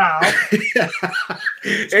do, Kyle.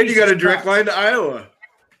 And you got a direct line to Iowa.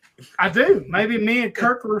 I do. Maybe me and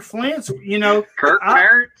Kirk were Flints. Kirk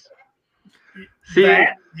Parents. See,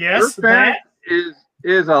 Kirk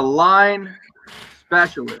is a line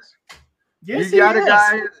specialist. Yes, you got a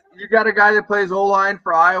guy that plays O-line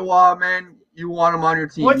for Iowa, man. You want him on your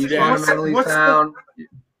team. He's fundamentally sound.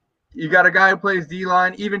 You got a guy who plays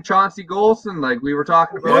D-line, even Chauncey Golson, like we were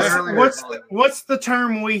talking about earlier. What's the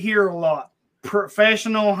term we hear a lot?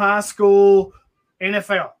 Professional, high school,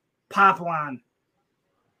 NFL, pipeline.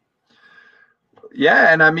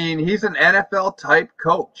 Yeah, and I mean, he's an NFL type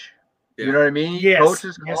coach. Yeah. You know what I mean? He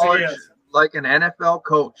coaches college like an NFL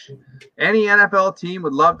coach. Any NFL team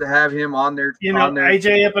would love to have him on their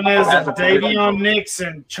AJ Epineza, Davion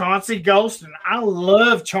Nixon, Chauncey Golston. I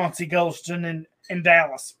love Chauncey Golston in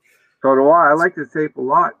Dallas. So do I. I like the tape a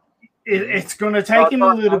lot. It's going to take him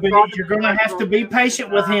a little bit. You're going to have to be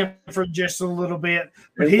patient with him for just a little bit.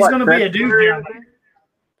 But he's going to be a dude down there.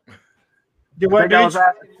 I was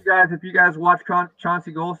asking you guys if you guys watched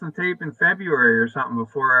Chauncey Golson tape in February or something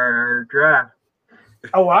before our draft.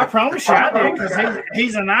 Oh, I promise you I did, because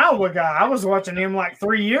he's an Iowa guy. I was watching him like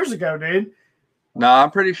 3 years ago, dude. No,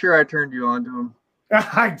 I'm pretty sure I turned you on to him.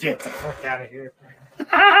 I get the fuck out of here.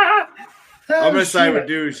 I'm going to side with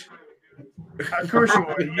Douche. Of course you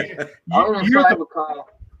would. I'm going to side with Kyle.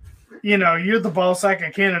 You're the ball sack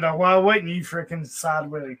of Canada. Why wouldn't you freaking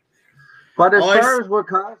side with him? But as far as what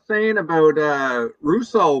Kyle's saying about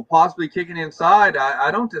Russo possibly kicking inside, I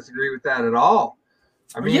don't disagree with that at all.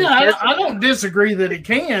 I mean, I don't disagree that he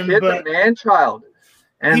can, but a man-child.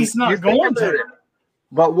 And he's not going to.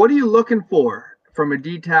 But what are you looking for from a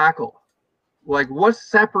D tackle? Like, what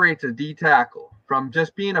separates a D tackle from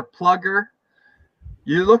just being a plugger?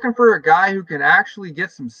 You're looking for a guy who can actually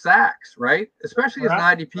get some sacks, right? Especially as an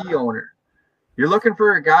IDP owner. You're looking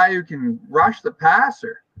for a guy who can rush the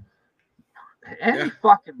passer. Any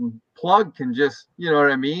fucking plug can just, you know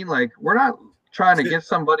what I mean? Like, we're not trying to get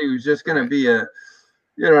somebody who's just going to be a,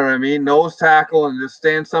 you know what I mean, nose tackle and just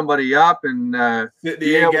stand somebody up and the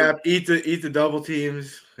A-gap, eat the double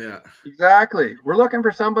teams. Yeah, exactly. We're looking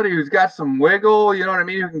for somebody who's got some wiggle, you know what I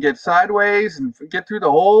mean, who can get sideways and get through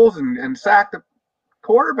the holes and sack the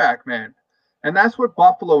quarterback, man. And that's what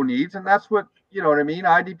Buffalo needs, and that's what, you know what I mean,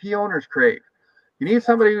 IDP owners crave. You need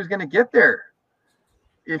somebody who's going to get there.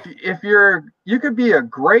 If you could be a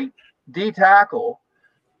great D tackle,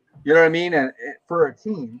 you know what I mean, and for a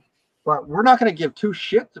team, but we're not going to give 2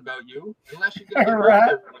 shits about you unless you get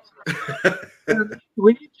right.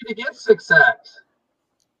 We need you to get 6 sacks.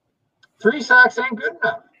 3 sacks ain't good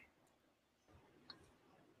enough.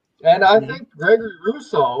 And I think Gregory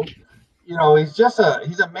Rousseau,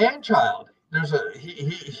 he's a man child. There's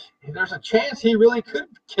a chance he really could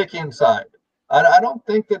kick inside. I don't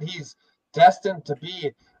think that he's destined to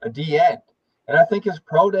be a D end. And I think his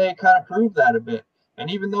pro day kind of proved that a bit. And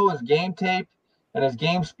even though his game tape and his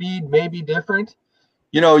game speed may be different,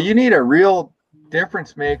 you know, you need a real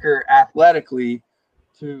difference maker athletically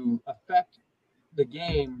to affect the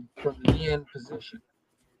game from the D end position.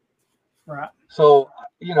 Right. So,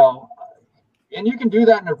 you know, and you can do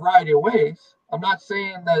that in a variety of ways. I'm not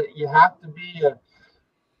saying that you have to be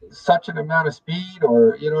such an amount of speed,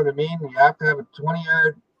 or, you know what I mean? You have to have a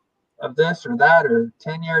 20-yard of this or that, or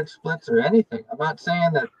 10-yard splits or anything. I'm not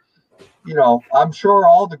saying that, you know, I'm sure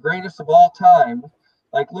all the greatest of all time,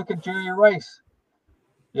 like look at Jerry Rice.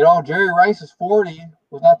 You know, Jerry Rice is 40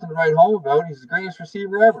 with nothing to write home about. He's the greatest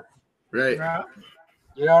receiver ever. Right.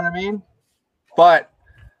 You know what I mean? But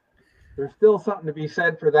there's still something to be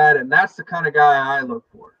said for that, and that's the kind of guy I look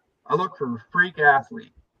for. I look for a freak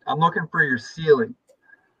athlete. I'm looking for your ceiling.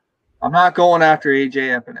 I'm not going after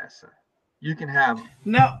AJ Epinesa. You can have him.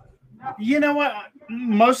 No, you know what?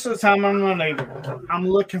 Most of the time, I'm not either. I'm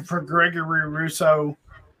looking for Gregory Rousseau,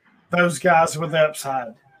 those guys with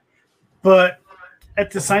upside. But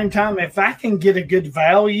at the same time, if I can get a good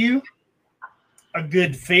value, a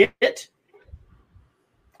good fit,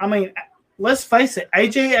 I mean, let's face it,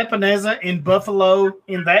 AJ Epinesa in Buffalo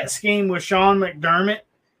in that scheme with Sean McDermott,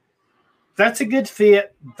 that's a good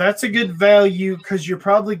fit. That's a good value because you're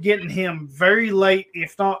probably getting him very late,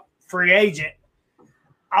 if not free agent.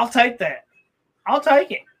 I'll take that. I'll take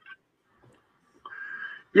it.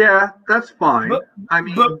 Yeah, that's fine.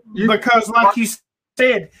 Because, like you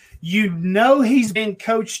said, you know he's been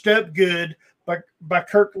coached up good by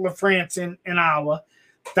Kirk LaFrance in Iowa.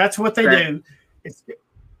 That's what they do.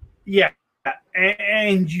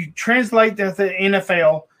 And you translate that to the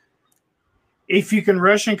NFL. If you can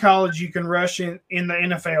rush in college, you can rush in the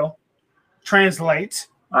NFL. Translates.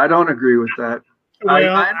 I don't agree with that.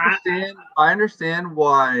 Well, I understand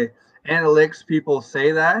why analytics people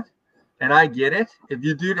say that, and I get it. If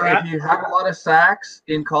you have a lot of sacks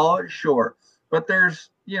in college, sure. But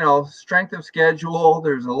there's, you know, strength of schedule.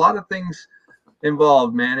 There's a lot of things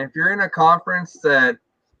involved, man. If you're in a conference that,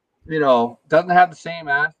 you know, doesn't have the same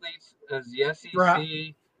athletes as the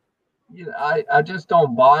SEC, you know, I just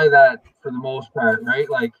don't buy that for the most part, right?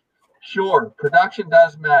 Like, sure, production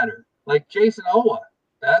does matter. Like Jason Owa,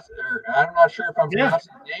 I'm not sure if I'm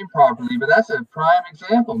pronouncing the name properly, but that's a prime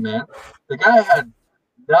example, man. The guy had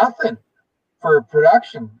nothing for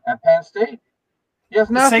production at Penn State. He has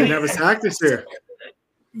nothing. Never sacked this year.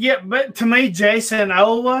 Yeah, but to me, Jason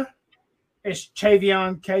Owa is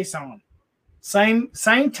Chavion Cason.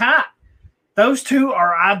 Same type. Those two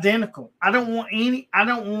are identical. I don't want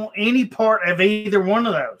any part of either one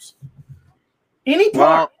of those. Any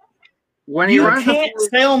part. When you can't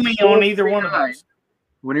sell me on either one of those.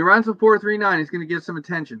 When he runs a 4.39, he's going to get some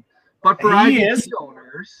attention. But for IDP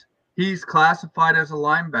owners, he's classified as a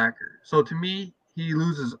linebacker. So to me, he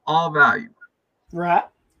loses all value. Right.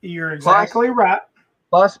 You're exactly right.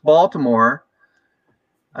 Plus Baltimore,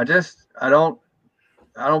 I don't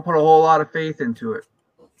put a whole lot of faith into it.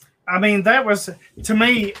 I mean, that was, to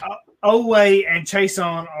me, Oway and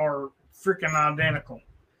Chason are freaking identical.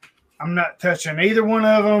 I'm not touching either one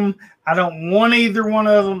of them. I don't want either one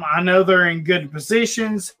of them. I know they're in good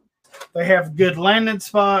positions. They have good landing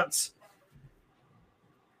spots.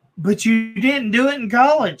 But you didn't do it in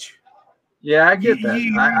college. Yeah, I get that.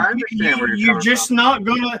 I understand where you're just not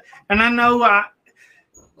going to – and I know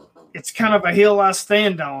it's kind of a hill I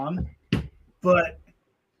stand on, but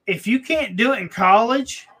if you can't do it in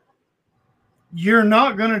college – you're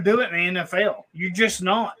not going to do it in the NFL. You're just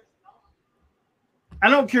not. I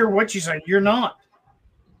don't care what you say. You're not.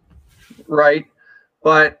 Right.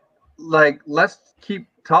 But, like, let's keep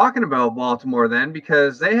talking about Baltimore then,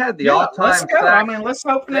 because they had the all-time sacks. I mean, let's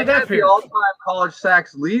open it up here. The all-time college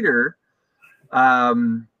sacks leader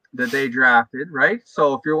that they drafted, right?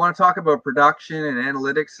 So if you want to talk about production and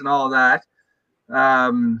analytics and all that,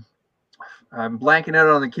 I'm blanking out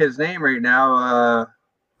on the kid's name right now.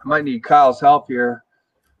 I might need Kyle's help here.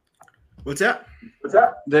 What's that?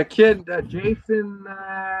 The kid, Jason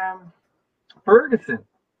Ferguson.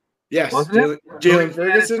 Yes. Jalen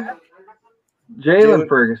Ferguson? Jalen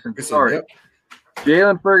Ferguson. Sorry. Yep.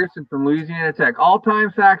 Jalen Ferguson from Louisiana Tech.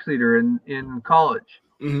 All-time sacks leader in college.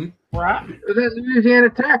 Mm-hmm. Right. It was at Louisiana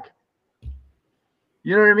Tech.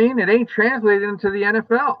 You know what I mean? It ain't translated into the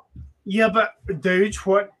NFL. Yeah, but, dudes,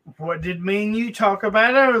 what did me and you talk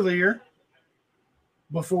about earlier?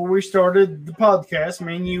 Before we started the podcast,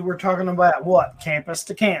 me and you were talking about what? Campus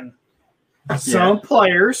to Canton. Some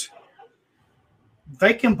players,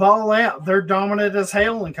 they can ball out. They're dominant as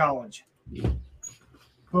hell in college.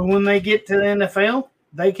 But when they get to the NFL,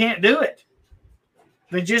 they can't do it.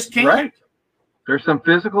 They just can't. Right. There's some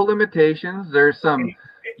physical limitations. There's some,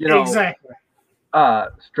 Exactly.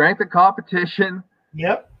 Strength of competition.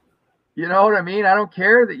 Yep. You know what I mean? I don't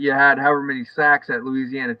care that you had however many sacks at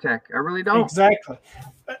Louisiana Tech. I really don't. Exactly.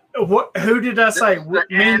 Who did I say?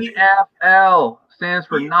 The NFL stands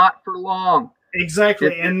for not for long.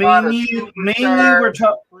 Exactly. And me and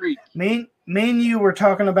you were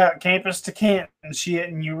talking about campus to Canton shit,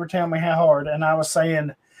 and you were telling me how hard, and I was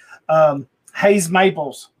saying Hayes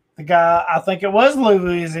Maples, the guy, I think it was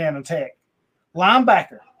Louisiana Tech,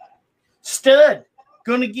 linebacker, stud,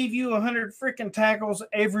 going to give you 100 freaking tackles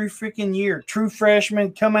every freaking year. True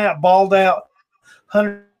freshman, come out, balled out,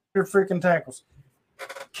 100 freaking tackles.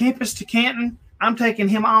 Campus to Canton, I'm taking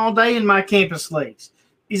him all day in my campus leagues.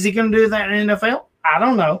 Is he going to do that in NFL? I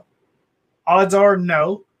don't know. Odds are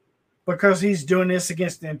no, because he's doing this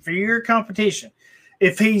against inferior competition.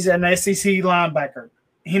 If he's an SEC linebacker,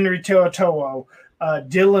 Henry To'oTo'o,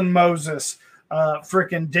 Dylan Moses,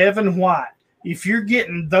 freaking Devin White, if you're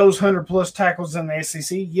getting those 100-plus tackles in the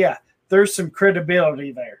SEC, yeah, there's some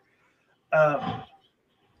credibility there.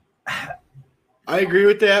 I agree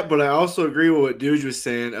with that, but I also agree with what Dude was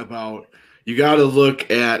saying about you got to look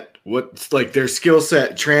at what's like their skill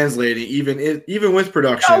set translating even with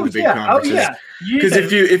production in the big conferences. Oh, yeah. Because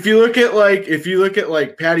if you look at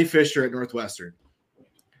like Patty Fisher at Northwestern,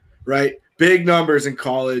 right? Big numbers in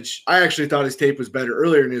college. I actually thought his tape was better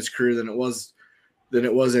earlier in his career than it was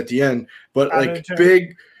at the end. But like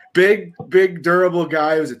big, durable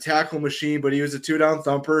guy who was a tackle machine, but he was a 2-down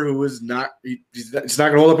thumper who was not – he's not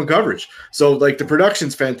going to hold up in coverage. So, like, the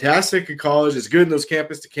production's fantastic in college. It's good in those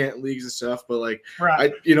campus to Canton leagues and stuff. But, like,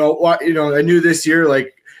 right. I knew this year,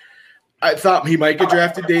 like, I thought he might get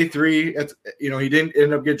drafted day 3. He didn't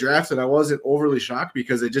end up get drafted. I wasn't overly shocked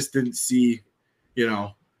because I just didn't see,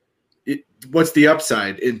 what's the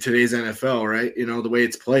upside in today's NFL, right? The way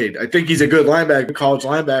it's played. I think he's a good linebacker, college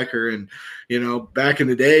linebacker, and back in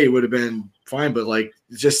the day it would have been fine. But like,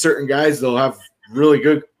 just certain guys, they'll have really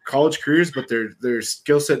good college careers, but their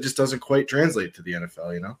skill set just doesn't quite translate to the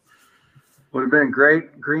NFL. Would have been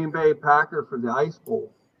great Green Bay Packer for the Ice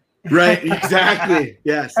Bowl. Right, exactly.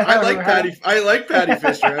 Yes, I like Patty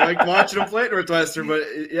Fisher. I like watching him play at Northwestern, but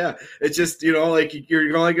yeah, it's just like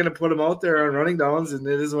you're only going to put him out there on running downs, and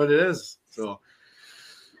it is what it is. So,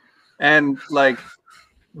 and like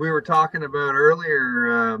we were talking about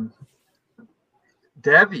earlier,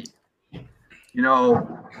 Devi,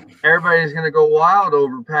 everybody's going to go wild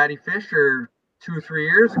over Patty Fisher 2-3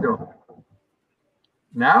 years ago.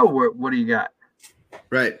 Now, what do you got?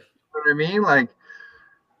 Right. You know what I mean? Like,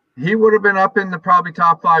 he would have been up in the probably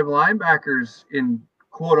top 5 linebackers in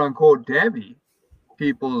quote unquote Devi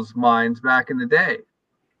people's minds back in the day.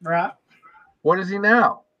 Right. What is he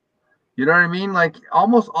now? You know what I mean? Like,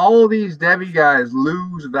 almost all of these Devi guys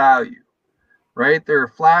lose value, right? They're a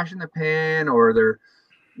flash in the pan, or they're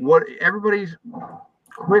everybody's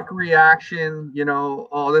quick reaction,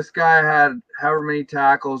 oh, this guy had however many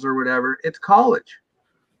tackles or whatever. It's college.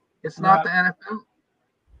 It's not the NFL.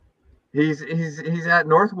 He's at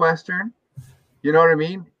Northwestern. You know what I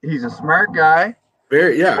mean? He's a smart guy.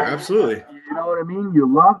 Absolutely. You know what I mean?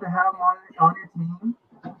 You love to have him on your team.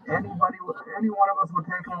 Any one of us would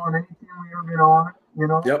take him on any team we ever been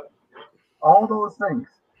on. Yep. All those things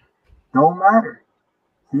don't matter.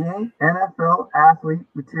 He ain't NFL athlete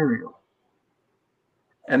material.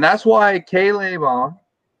 And that's why K-Lavon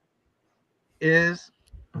is,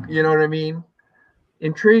 you know what I mean,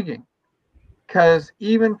 intriguing. Because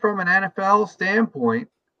even from an NFL standpoint,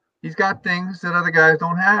 he's got things that other guys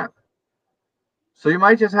don't have. So you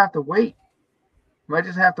might just have to wait. You might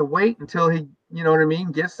just have to wait until he, you know what I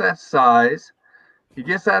mean, gets that size. He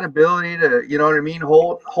gets that ability to, you know what I mean,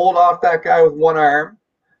 hold off that guy with one arm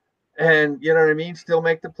and, you know what I mean, still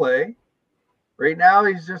make the play. Right now,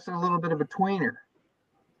 he's just a little bit of a tweener.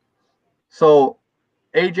 So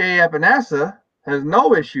A.J. Epinesa has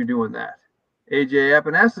no issue doing that. A.J.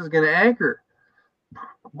 Epinesa is going to anchor.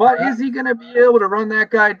 But is he going to be able to run that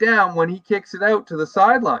guy down when he kicks it out to the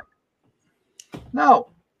sideline? No.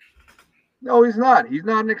 No, he's not. He's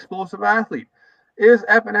not an explosive athlete. Is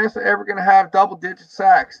Epinesa ever going to have double-digit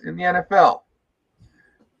sacks in the NFL?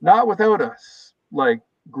 Not without us. Like,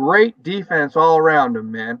 great defense all around him,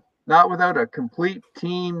 man. Not without a complete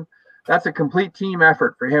team. That's a complete team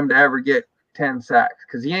effort for him to ever get 10 sacks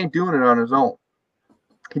because he ain't doing it on his own.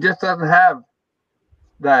 He just doesn't have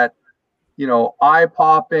that,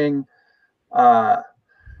 eye-popping.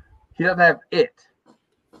 He doesn't have it.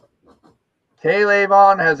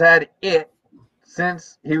 K-Lavon has had it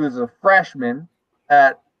since he was a freshman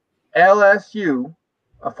at LSU,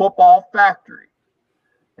 a football factory.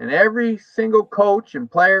 And every single coach and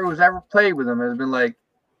player who's ever played with him has been like,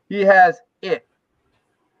 he has it.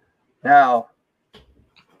 Now,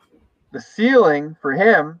 the ceiling for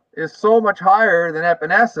him is so much higher than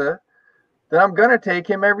Epinesa that I'm going to take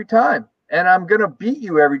him every time. And I'm going to beat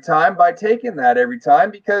you every time by taking that every time,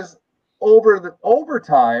 because over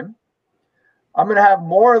time, I'm going to have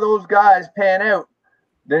more of those guys pan out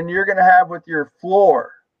than you're going to have with your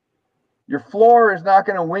floor. Your floor is not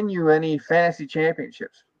going to win you any fantasy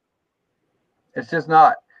championships. It's just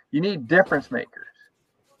not. You need difference makers.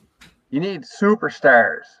 You need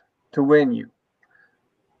superstars to win you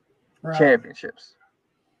championships.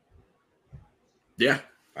 Yeah,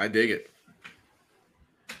 I dig it.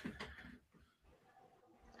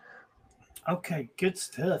 Okay, good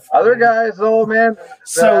stuff. Other guys, though, man,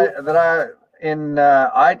 So for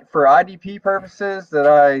IDP purposes that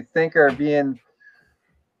I think are being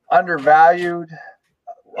undervalued.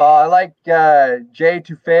 I like Jay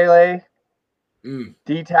Tufele,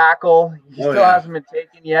 D tackle. He still hasn't been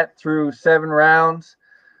taken yet through 7 rounds.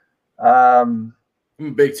 I'm a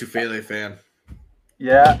big Tufele fan.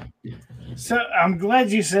 Yeah. So I'm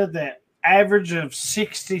glad you said that. Average of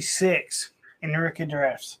 66 in rookie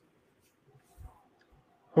drafts.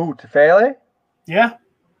 Who, Tufele? Yeah.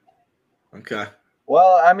 Okay.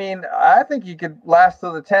 Well, I mean, I think he could last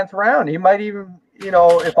till the 10th round. He might even,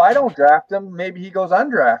 if I don't draft him, maybe he goes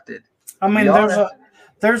undrafted. I mean,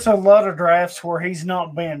 there's a lot of drafts where he's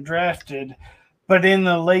not being drafted, but in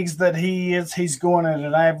the leagues that he is, he's going at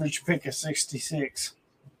an average pick of 66.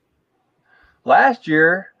 Last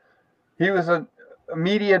year, he was a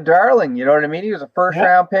media darling. You know what I mean? He was a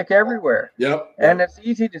first-round pick everywhere. Yep. And it's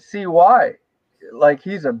easy to see why. Like,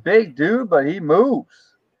 he's a big dude, but he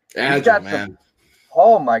moves. Agile, man.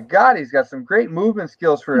 Oh, my God. He's got some great movement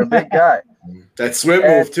skills for a big guy. That swim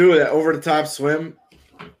move, too, that over-the-top swim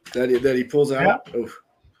that he pulls out. Yeah. Oof.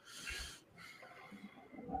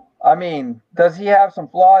 I mean, does he have some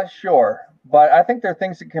flaws? Sure. But I think there are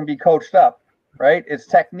things that can be coached up, right? It's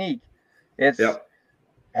technique. It's,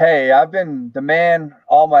 hey, I've been the man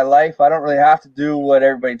all my life. I don't really have to do what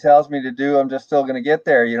everybody tells me to do. I'm just still going to get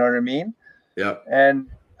there. You know what I mean? Yeah. And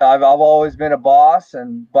I've always been a boss.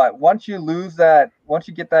 But once you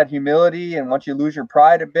get that humility and once you lose your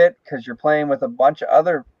pride a bit because you're playing with a bunch of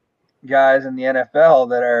other guys in the NFL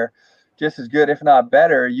that are just as good, if not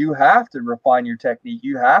better, you have to refine your technique.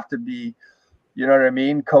 You have to be, you know what I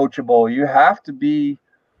mean, coachable. You have to be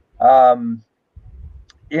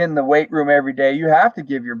in the weight room every day. You have to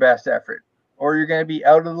give your best effort or you're going to be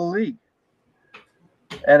out of the league.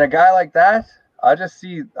 And a guy like that, I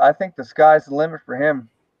think the sky's the limit for him.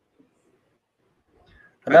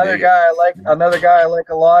 Another guy I like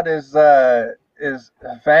a lot is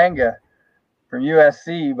Fanga from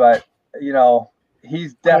USC, but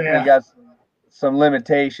he's definitely got some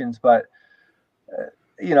limitations, but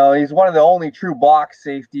he's one of the only true box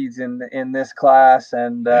safeties in this class,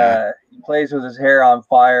 and he plays with his hair on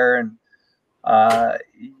fire, and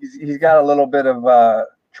he's got a little bit of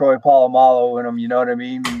Troy Polamalu in him. You know what I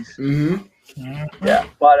mean? Yeah,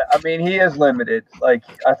 but I mean he is limited. Like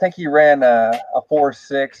I think he ran a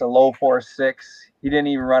 4.6, a low 4.6. He didn't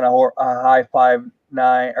even run a high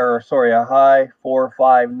 5.9, a high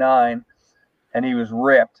 4.59, and he was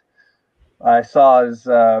ripped. I saw his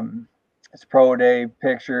pro day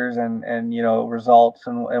pictures and results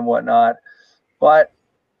and whatnot. But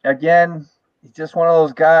again, he's just one of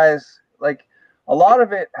those guys. Like a lot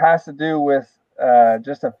of it has to do with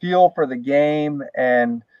just a feel for the game,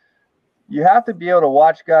 and you have to be able to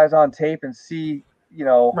watch guys on tape and see,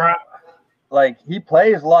 like he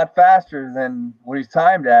plays a lot faster than what he's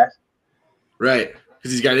timed at. Right.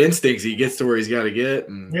 Because he's got instincts. He gets to where he's got to get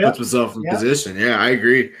and puts himself in position. Yeah, I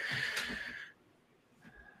agree.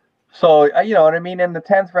 So, you know what I mean? In the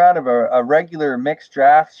 10th round of a regular mixed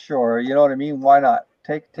draft, sure. You know what I mean? Why not?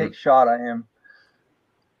 Take shot at him.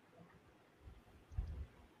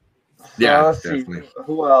 Yeah, let's definitely. see.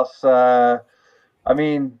 Who else? I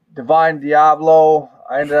mean, Divine Diablo.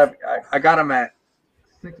 I got him at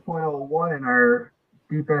 6.01 in our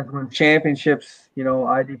defense wins championships,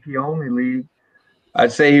 IDP only league.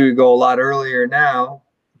 I'd say he would go a lot earlier now,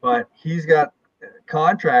 but he's got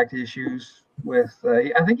contract issues with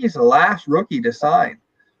I think he's the last rookie to sign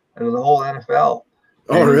out of the whole NFL.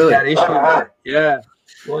 Oh, really? Yeah.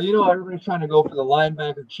 Well, everybody's trying to go for the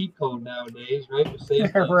linebacker cheat code nowadays, right?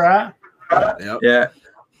 Right. Yep. Yeah.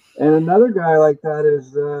 And another guy like that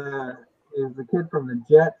is the kid from the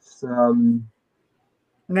Jets.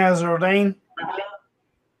 Nazardine.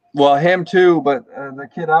 Well, him too, but the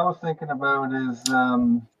kid I was thinking about is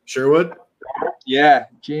Sherwood? Yeah,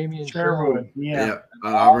 Jamie and Sherwood. Yeah.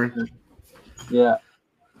 Auburn. Yeah.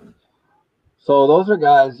 So those are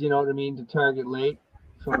guys, you know what I mean, to target late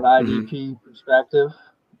from an IDP perspective,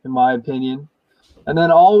 in my opinion. And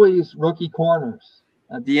then always rookie corners.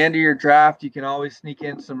 At the end of your draft, you can always sneak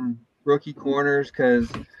in some rookie corners because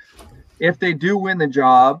if they do win the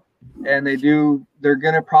job, and they're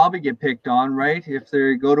going to probably get picked on, right? If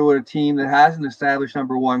they go to a team that has an established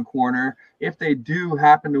number one corner, if they do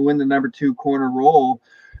happen to win the number two corner role,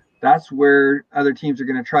 that's where other teams are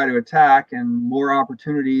going to try to attack, and more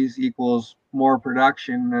opportunities equals more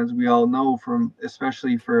production, as we all know,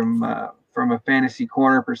 especially from a fantasy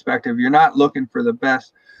corner perspective. You're not looking for the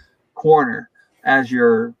best corner as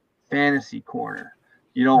your fantasy corner.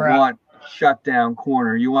 You don't want shutdown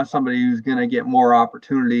corner. You want somebody who's going to get more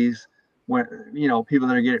opportunities when, you know, people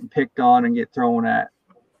that are getting picked on and get thrown at.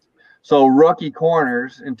 So rookie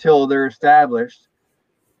corners, until they're established,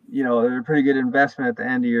 you know, they're a pretty good investment at the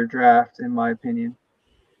end of your draft, in my opinion.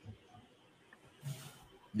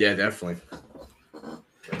 Yeah, definitely.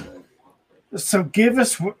 So give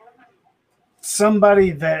us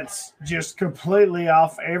somebody that's just completely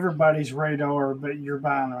off everybody's radar, but you're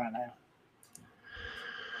buying right now.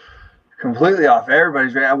 Completely off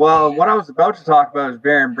everybody's radar. Well, what I was about to talk about is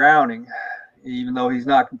Baron Browning, even though he's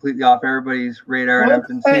not completely off everybody's radar. And I've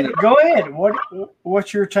been seeing it. Go ahead.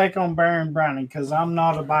 What's your take on Baron Browning? Because I'm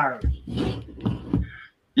not a buyer.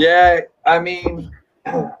 Yeah, I mean,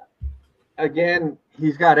 again,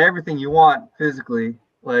 he's got everything you want physically.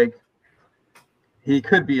 Like, he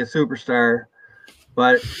could be a superstar,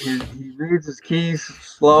 but he reads his keys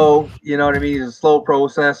slow. You know what I mean? He's a slow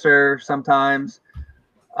processor sometimes.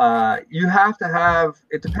 You have to have,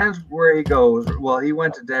 it depends where he goes. Well, he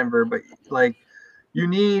went to Denver, but like, you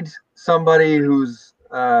need somebody who's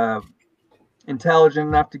intelligent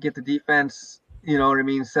enough to get the defense, you know what I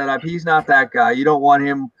mean, set up. He's not that guy. You don't want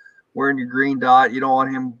him wearing your green dot. You don't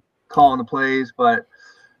want him calling the plays, but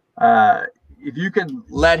if you can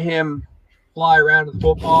let him fly around with the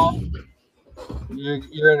football,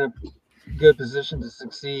 you're in a good position to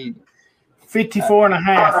succeed. 54 and a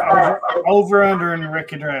half over under in the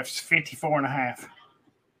rookie drafts. 54 and a half.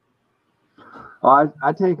 Oh,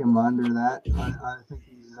 I take him under that.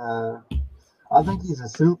 I think he's a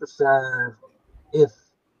superstar if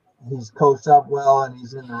he's coached up well and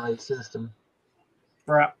he's in the right system.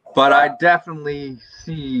 Right. But I definitely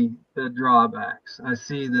see the drawbacks. I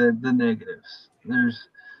see the negatives.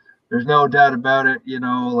 There's no doubt about it. You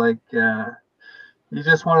know, like he's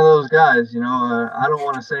just one of those guys. You know, I don't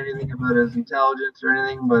want to say anything about his intelligence or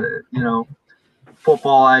anything, but you know,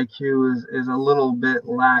 football IQ is a little bit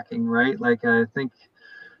lacking, right? Like, I think,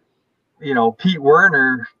 you know, Pete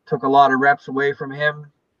Werner took a lot of reps away from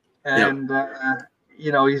him, and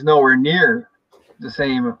you know, he's nowhere near the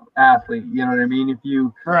same athlete. You know what I mean? If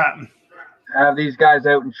you have these guys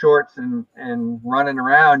out in shorts and running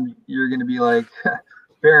around, you're going to be like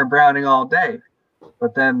Baron Browning all day.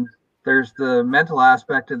 But then there's the mental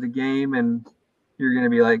aspect of the game, and you're going to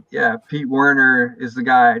be like, yeah, Pete Werner is the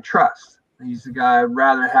guy I trust. He's the guy I'd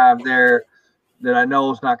rather have there that I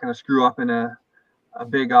know is not going to screw up in a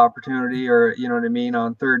big opportunity, or, you know what I mean,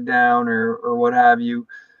 on third down or what have you.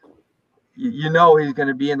 You know he's going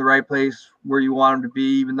to be in the right place where you want him to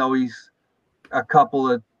be, even though he's a couple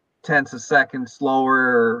of tenths of seconds slower.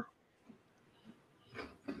 Or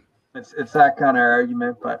it's that kind of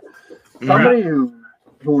argument. But somebody who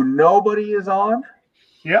nobody is on.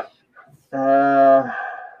 Yep.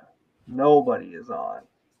 Nobody is on.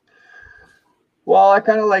 Well, I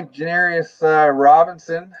kind of like Janarius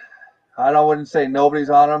Robinson. I wouldn't say nobody's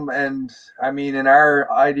on him. And I mean, in our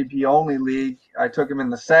IDP only league, I took him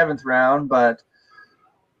in the 7th round, but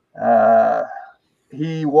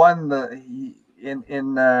he won he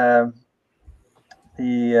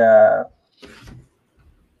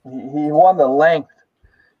won the length.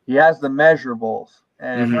 He has the measurables,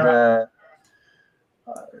 and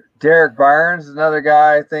Derek Barnes, another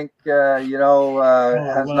guy, I think, has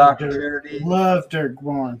an opportunity. Love Derek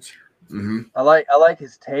Barnes. Mm-hmm. I like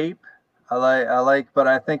his tape. But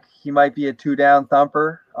I think he might be a 2-down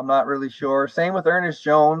thumper. I'm not really sure. Same with Ernest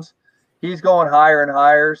Jones. He's going higher and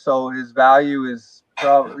higher, so his value is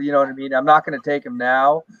probably, you know what I mean? I'm not going to take him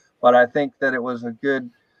now, but I think that it was a good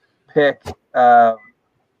pick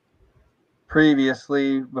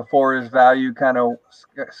previously before his value kind of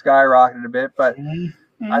skyrocketed a bit. But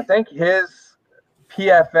I think his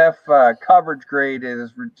PFF coverage grade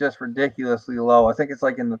is just ridiculously low. I think it's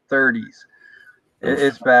like in the 30s.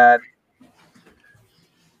 It's bad.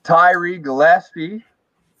 Tyree Gillespie,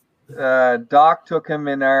 Doc took him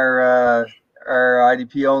in our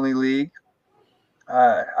IDP only league.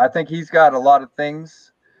 I think he's got a lot of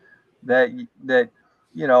things that you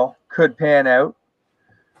know could pan out,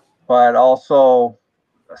 but also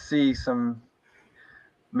see some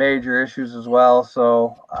major issues as well.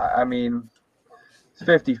 So, I mean, it's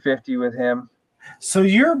 50-50 with him. So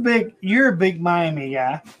you're a big Miami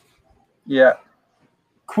guy. Yeah.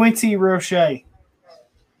 Quincy Roche.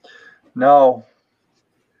 No.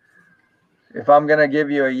 If I'm going to give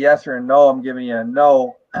you a yes or a no, I'm giving you a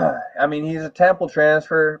no. I mean, he's a Temple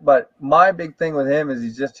transfer, but my big thing with him is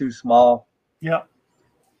he's just too small. Yep.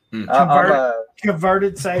 I'm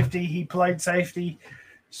Converted safety. He played safety,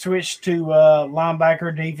 switched to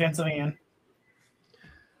linebacker, defensive end.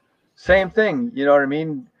 Same thing. You know what I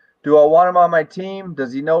mean? Do I want him on my team?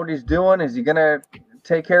 Does he know what he's doing? Is he going to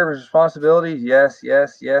take care of his responsibilities? Yes,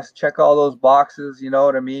 yes, yes. Check all those boxes. You know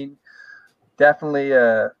what I mean? Definitely,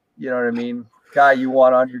 you know what I mean? Guy you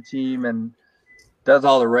want on your team and does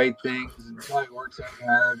all the right things and probably works out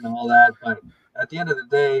hard and all that. But at the end of the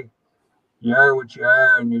day, you are what you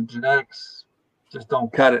are, and your genetics just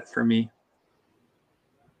don't cut it for me.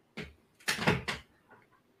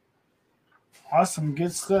 Awesome.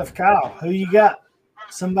 Good stuff. Kyle, who you got?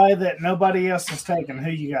 Somebody that nobody else has taken.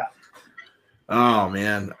 Who you got? Oh,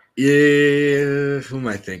 man. Yeah. Who am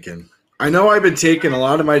I thinking? I know I've been taking a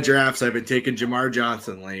lot of my drafts. I've been taking Jamar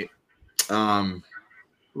Johnson late. Yeah,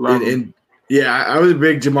 I was a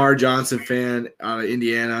big Jamar Johnson fan out of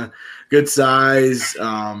Indiana. Good size.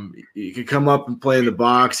 He can come up and play in the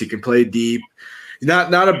box. He can play deep. He's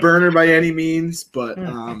not a burner by any means, but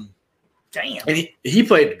Damn. And he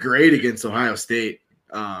played great against Ohio State.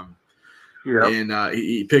 And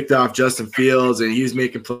he picked off Justin Fields, and he was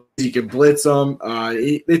making plays. He could blitz them.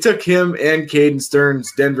 They took him and Caden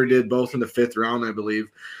Stearns. Denver did both in the 5th round, I believe.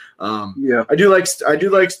 I do like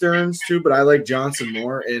Stearns too, but I like Johnson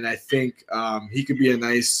more, and I think he could be a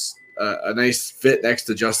nice fit next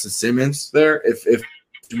to Justin Simmons there if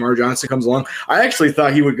Jamar Johnson comes along. I actually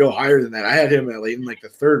thought he would go higher than that. I had him at late in like the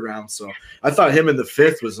 3rd round, so I thought him in the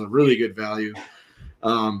 5th was a really good value.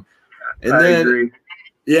 I agree.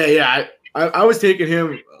 I was taking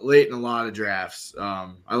him late in a lot of drafts.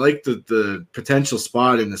 I like the potential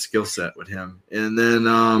spot in the skill set with him, and then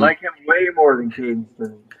I like him way more than Caden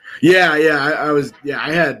Stearns. I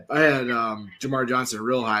had Jamar Johnson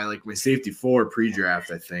real high, like my safety 4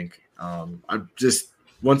 pre-draft. I think I just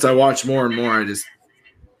once I watch more and more, I just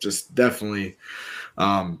definitely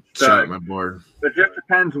shot my board. It just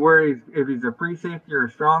depends if he's a free safety or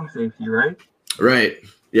a strong safety, right? Right.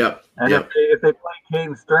 Yep. And if they play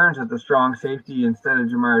Caden Stearns at the strong safety instead of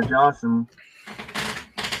Jamar Johnson,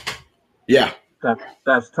 yeah,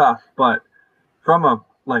 that's tough. But from a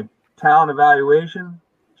talent evaluation,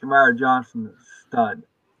 Jamar Johnson is a stud.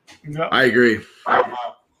 Yep. I agree.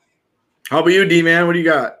 How about you, D-Man? What do you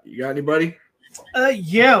got? You got anybody?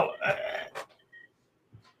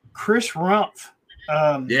 Chris Rumpf.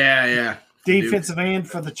 Defensive end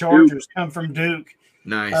for the Chargers, come from Duke.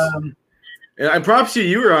 Nice. And props to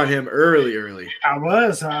you were on him early. I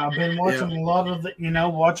was. I've been watching a lot of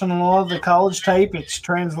the college tape. It's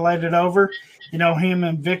translated over. Him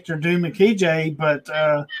and Victor Dumakije, but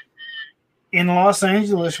in Los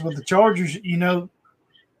Angeles with the Chargers,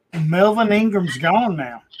 Melvin Ingram's gone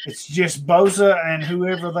now. It's just Bosa and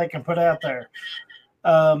whoever they can put out there.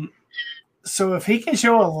 So if he can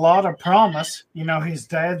show a lot of promise, his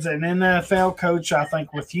dad's an NFL coach, I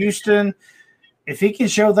think, with Houston. If he can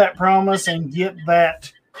show that promise and get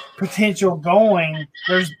that potential going,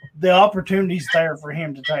 there's the opportunities there for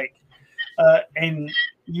him to take. And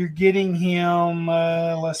you're getting him,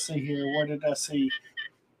 let's see here. What did I see?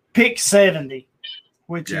 Pick 70,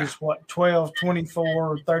 which is what, 12,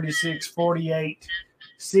 24, 36, 48,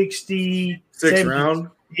 60. 6th round?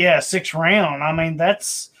 Yeah, 6th round. I mean,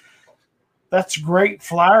 that's great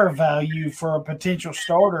flyer value for a potential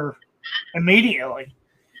starter immediately.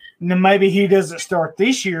 Now, maybe he doesn't start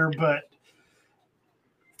this year, but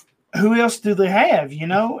who else do they have,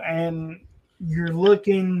 And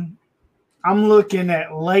I'm looking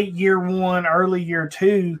at late year 1, early year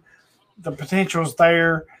 2. The potential's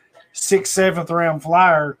there. 6th, 7th round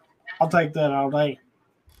flyer. I'll take that all day.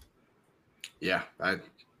 Yeah,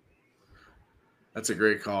 that's a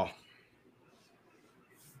great call.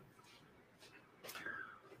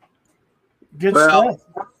 Good stuff.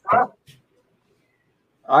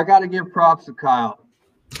 I got to give props to Kyle.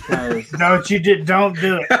 No, you did. Don't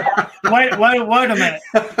do it. Wait a minute.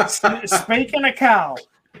 Speaking of Kyle.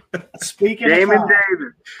 Damon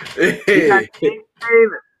Davis. He got Damon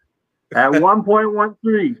Davis at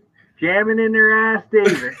 1.13. Jamming in their ass,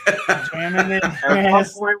 Davis. Jamming in at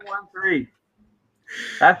 1.13.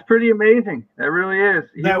 That's pretty amazing. That really is.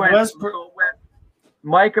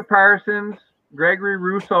 Micah Parsons, Gregory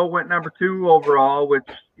Rousseau went number 2 overall, which,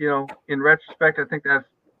 in retrospect, I think that's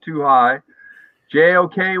too high.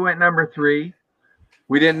 JOK went number 3.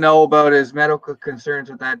 We didn't know about his medical concerns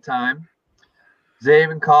at that time.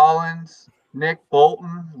 Zaven Collins, Nick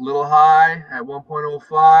Bolton, a little high at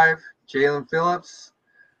 1.05. Jalen Phillips,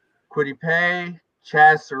 Kwity Paye,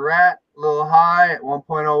 Chaz Surratt, a little high at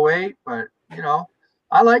 1.08. But,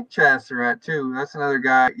 I like Chaz Surratt too. That's another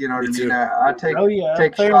guy, you know what I mean? I take a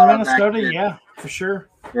there shot in on Minnesota, that kid. yeah, for sure.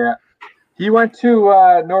 Yeah. He went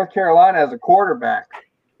to North Carolina as a quarterback.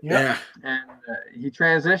 Yeah. And he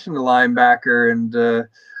transitioned to linebacker, and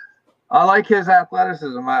I like his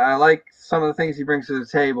athleticism. I like some of the things he brings to the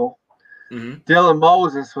table. Mm-hmm. Dylan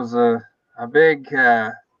Moses was a big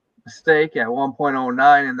mistake at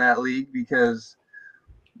 1.09 in that league because,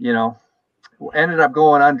 ended up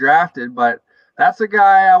going undrafted. But that's a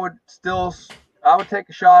guy I would take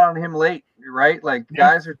a shot on him late, right? Like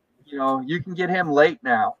guys are, you can get him late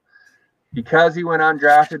now because he went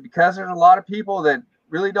undrafted, because there's a lot of people that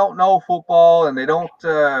really don't know football and they don't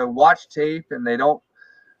watch tape and they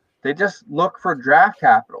just look for draft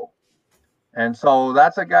capital. And so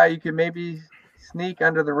that's a guy you can maybe sneak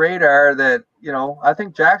under the radar that, I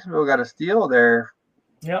think Jacksonville got a steal there.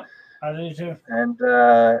 Yep, I do too. And,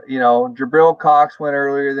 Jabril Cox went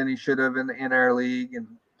earlier than he should have in our league, and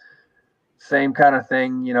same kind of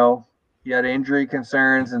thing, he had injury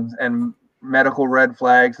concerns and medical red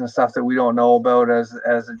flags and stuff that we don't know about as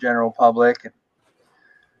a general public. And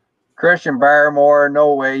Christian Barmore,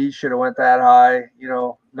 no way he should have went that high.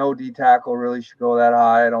 No D tackle really should go that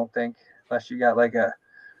high, I don't think, unless you got like a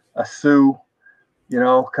Sioux,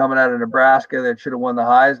 coming out of Nebraska that should have won the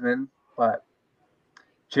Heisman. But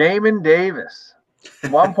Jamin Davis,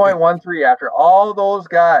 1.13 after all those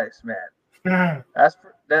guys, man. That's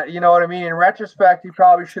that. You know what I mean? In retrospect, he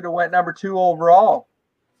probably should have went number 2 overall.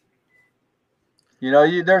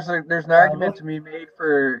 There's an argument to be made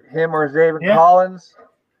for him or Zaven Collins,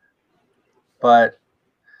 but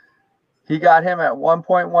he got him at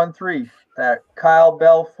 1.13. That Kyle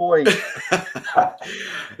Belfoy.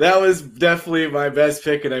 That was definitely my best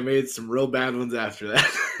pick, and I made some real bad ones after that.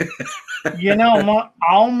 I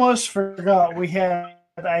almost forgot we had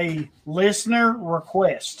a listener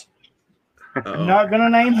request. I'm not going to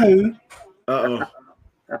name who. Uh-oh.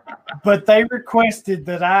 But they requested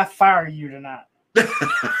that I fire you tonight. And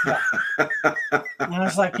I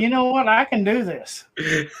was like, you know what? I can do this.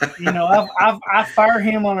 I fire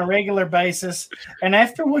him on a regular basis. And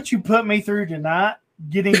after what you put me through tonight,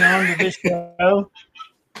 getting onto this show,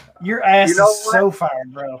 your ass is so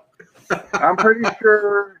fired, bro. I'm pretty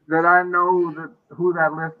sure that I know who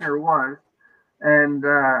that listener was. And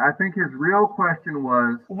I think his real question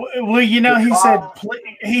was. Well,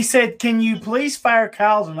 he said, can you please fire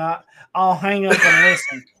Kyle tonight? I'll hang up and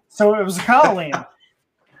listen. So it was a call-in.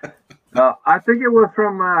 I think it was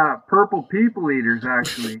from Purple People Eaters,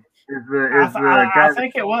 actually. I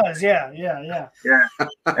think it was, yeah. Yeah.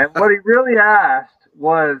 And what he really asked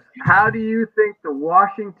was, how do you think the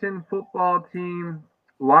Washington football team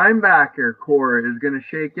linebacker core is going to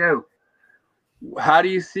shake out? How do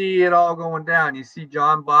you see it all going down? You see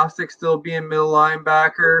John Bostic still being middle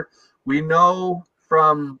linebacker. We know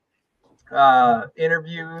from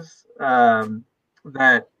interviews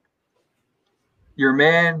that your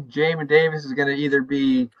man, Jamin Davis, is going to either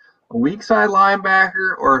be a weak side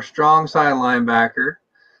linebacker or a strong side linebacker.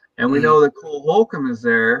 And we know that Cole Holcomb is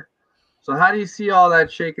there. So how do you see all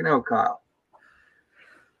that shaking out, Kyle?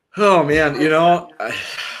 Oh, man.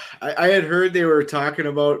 I had heard they were talking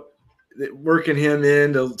about working him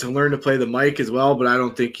in to learn to play the mic as well, but I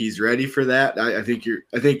don't think he's ready for that. I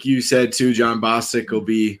think you said too, John Bostic will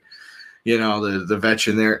be, the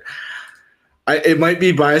veteran there. It might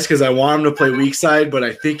be biased because I want him to play weak side, but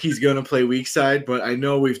I think he's going to play weak side. But I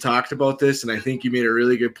know we've talked about this, and I think you made a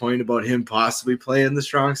really good point about him possibly playing the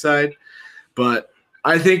strong side. But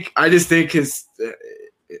I just think his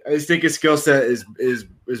skill set is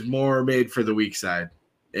more made for the weak side,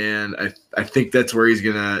 and I think that's where he's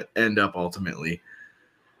going to end up ultimately.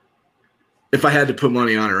 If I had to put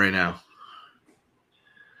money on it right now.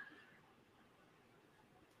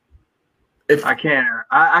 I can't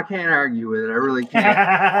argue with it. I really can't.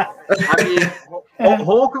 I mean,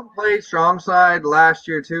 Holcomb played strong side last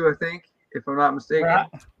year too, I think, if I'm not mistaken. Right.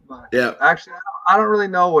 But yeah. Actually, I don't really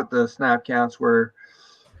know what the snap counts were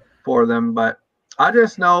for them, but I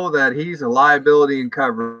just know that he's a liability in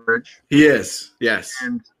coverage. He is, yes.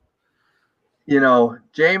 And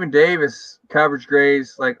Jamin Davis coverage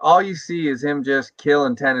grades, like all you see is him just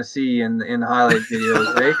killing Tennessee in the highlight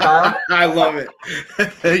videos. Hey, Kyle? I love it.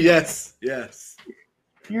 Yes.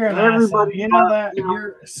 You're an asshole. You know that?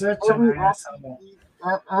 You're such an asshole.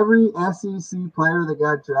 every SEC player that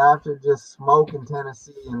got drafted just smoking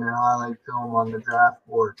Tennessee in their highlight film on the draft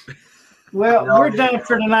board. Well, You know we're what I mean? done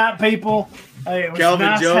for tonight, people. Hey, it was Calvin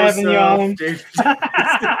nice Joseph, having you on. James-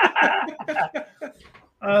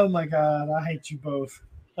 Oh my God, I hate you both.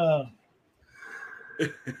 There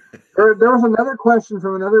was another question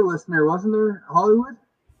from another listener, wasn't there, Hollywood?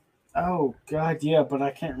 Oh God, yeah, but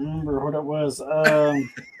I can't remember what it was.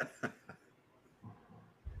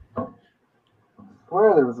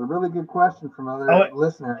 Well, there was a really good question from another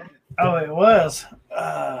listener. Oh, it was.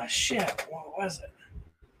 Shit, what was it?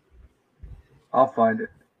 I'll find it.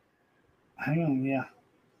 Hang on, yeah.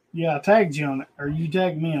 Yeah, I tagged you on it, or you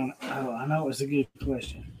tagged me on it. Oh, I know it was a good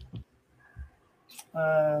question.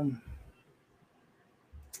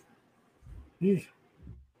 Eesh.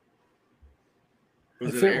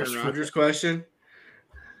 Was If it it Aaron was for- Rodgers question?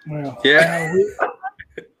 Well, Yeah.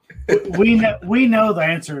 we know the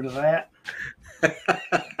answer to that.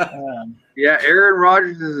 Yeah, Aaron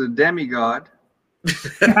Rodgers is a demigod.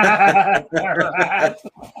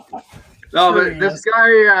 No, but this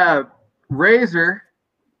guy, Razor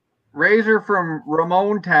from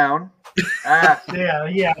Ramon Town, asked,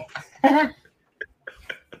 yeah.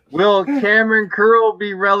 will Cameron Curl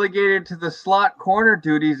be relegated to the slot corner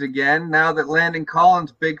duties again now that Landon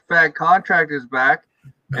Collins' big fat contract is back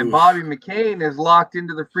and Bobby McCain is locked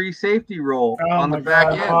into the free safety role on the back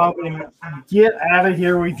end? Bobby, get out of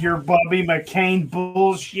here with your Bobby McCain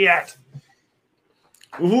bullshit.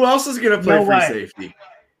 Who else is going to play No free way. safety?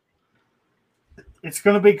 It's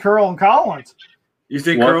going to be Curl and Collins. You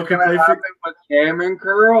think Curl What's can going play to free? happen with Cameron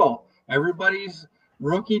Curl? Everybody's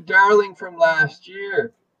rookie darling from last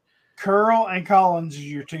year. Curl and Collins are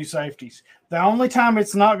your two safeties. The only time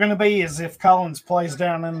it's not going to be is if Collins plays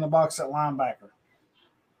down in the box at linebacker.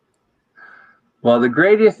 Well, the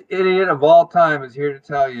greatest idiot of all time is here to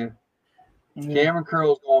tell you. Cameron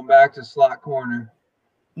Curl's going back to slot corner.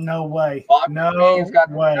 No way. Bobby No McCain's got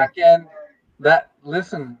the way. back end.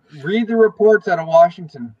 Listen, read the reports out of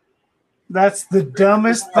Washington. That's the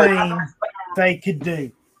dumbest thing they could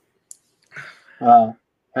do.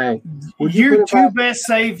 Hey, Your two best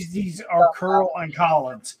safeties are Curl and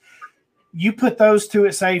Collins. You put those two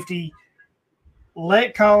at safety.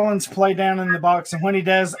 Let Collins play down in the box, and when he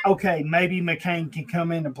does, okay, maybe McCain can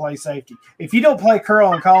come in and play safety. If you don't play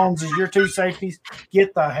Curl and Collins as your two safeties,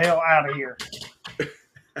 get the hell out of here.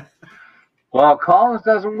 well, Collins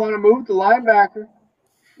doesn't want to move to linebacker,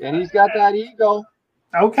 and he's got that ego.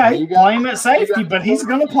 Okay, play him at safety, but he's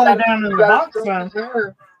going to play down in the box, son.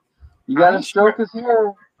 You got to stroke his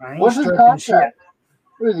hair. I ain't What's his stroking contract? shit.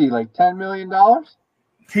 What is he, like $10 million?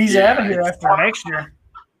 He's Yeah, out of here it's- after next year.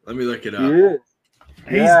 Let me look it He up. is.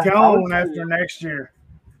 He's Yeah, gone obviously. after next year.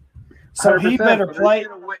 So he 100%, better but play.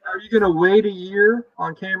 Are you going to wait a year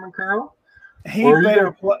on Cameron Curl? He or are you better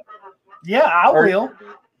gonna- play. Yeah, I Are you will. gonna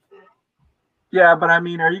be- Yeah, but I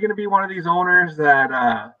mean, are you going to be one of these owners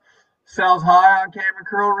that sells high on Cameron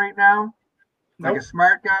Curl right now? Like Nope. a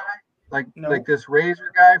smart guy? Like this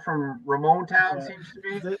Razor guy from Ramon Town Yeah. seems to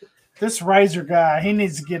be? This Razor guy, he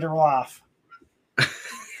needs to get a life.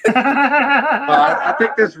 Well, I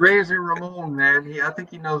think this Razor Ramon, man, I think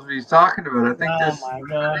he knows what he's talking about. I think Oh this my I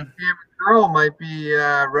God. think Cameron Curl might be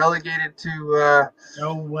relegated to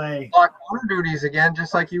No way. block corner duties again,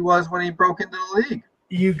 just like he was when he broke into the league.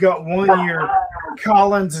 You got 1 year.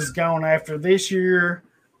 Collins is gone after this year.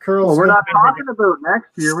 Curl's Well, we're gonna not be- talking about next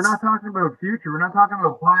year. We're not talking about future. We're not talking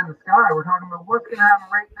about pie in the sky. We're talking about what's going to happen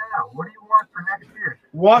right now. What do you want for next year?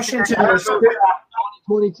 Washington is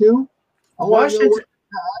 2022. Washington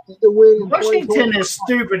is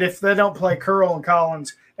stupid if they don't play Curl and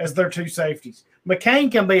Collins as their two safeties.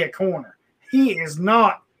 McCain can be a corner. He is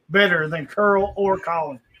not better than Curl or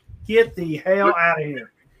Collins. Get the hell out of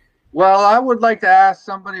here. Well, I would like to ask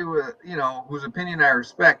somebody with, whose opinion I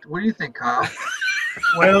respect. What do you think, Kyle?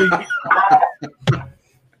 Well,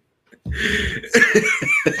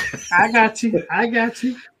 I got you. I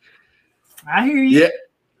hear you.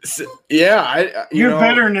 Yeah. You're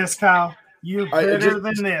better than this, Kyle. You're better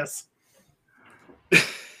than this.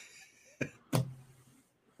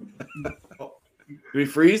 Do we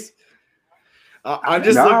freeze? I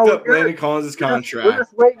just looked up Landon Collins' contract.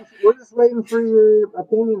 We're just waiting for your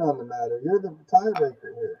opinion on the matter. You're the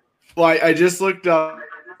tiebreaker here. Well, I just looked up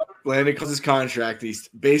Landon Collins' contract. His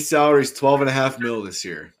base salary is $12.5 million this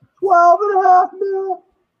year. $12.5 million.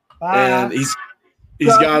 And he's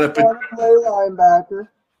got a play linebacker.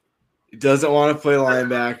 He doesn't want to play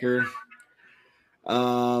linebacker.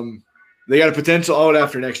 They got a potential out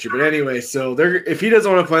after next year. But anyway, so if he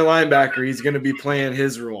doesn't want to play linebacker, he's going to be playing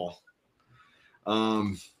his role.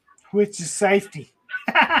 Which is safety.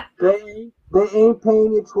 They ain't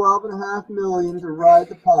paying you $12.5 million to ride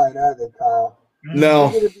the pine, are they, Kyle?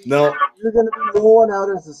 No. You're going to be rolling out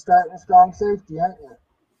as a starting strong safety, aren't you?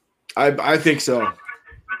 I think so.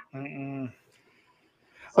 Mm-mm.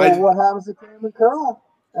 So what happens to Cameron Curl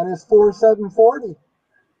and his 4.740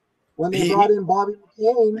 when they brought in Bobby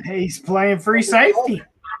McCain? He's playing free safety.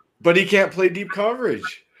 But he can't play deep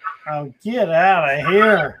coverage. Oh, get out of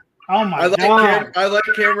here. Oh, my God. I like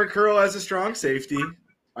Cameron Curl as a strong safety.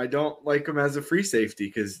 I don't like him as a free safety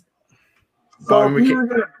because so if you were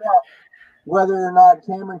going to bet whether or not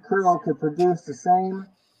Cameron Curl could produce the same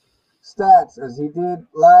stats as he did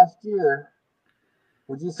last year,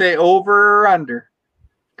 would you say over or under,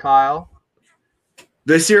 Kyle?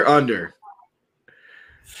 This year, under.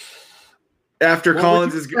 After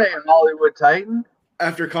Collins is Hollywood Titan.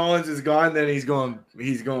 After Collins is gone, then he's going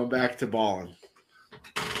back to balling.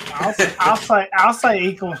 I'll say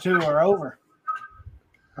equal to or over.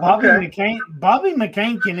 Bobby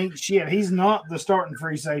McCain can eat shit. He's not the starting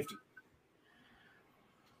free safety.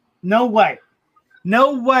 No way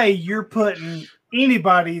you're putting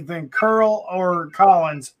anybody than Curl or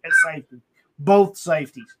Collins at safety. Both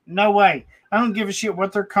safeties. No way. I don't give a shit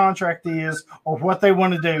what their contract is or what they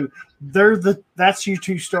want to do. That's your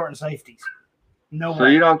two starting safeties. No way. So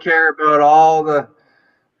you don't care about all the.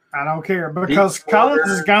 I don't care because Collins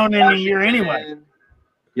is gone in a year anyway.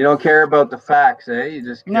 You don't care about the facts, eh? You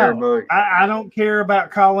just care about. I don't care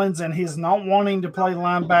about Collins and his not wanting to play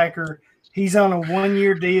linebacker. He's on a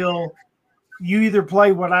 1-year deal. You either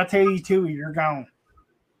play what I tell you to, or you're gone.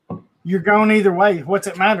 You're gone either way. What's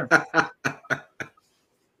it matter?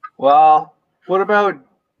 Well, what about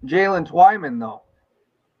Jalen Twyman, though?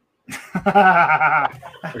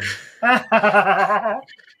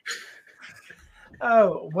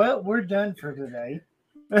 Oh, well, we're done for today.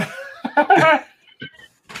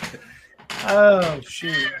 Oh,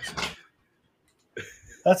 shoot.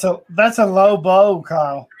 That's a low blow,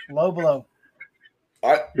 Kyle. Low blow.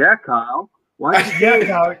 Yeah, Kyle. Why? Yeah,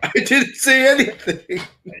 Kyle. I didn't say anything.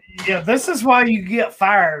 Yeah, this is why you get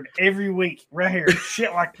fired every week, right here.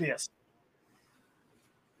 Shit like this.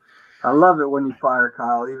 I love it when you fire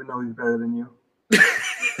Kyle, even though he's better than you.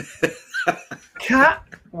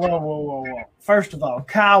 Whoa. First of all,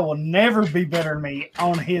 Kyle will never be better than me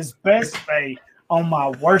on his best day, on my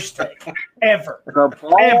worst day. Ever. The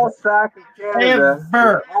ball sack of Canada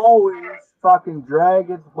Ever. always fucking drag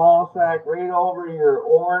its ball sack right over your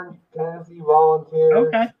orange Tennessee Volunteer.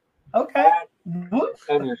 Okay.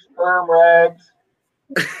 And your sperm rags.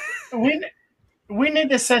 We need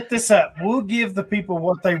to set this up. We'll give the people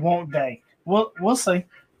what they want day. We'll see.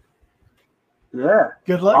 Yeah.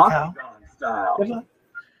 Good luck, Kyle. Style.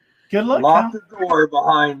 Good luck, Lock Kyle. the door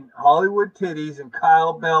behind Hollywood Titties and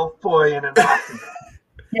Kyle Belfoy in an octagon.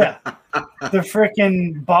 Yeah. The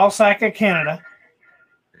freaking ball sack of Canada.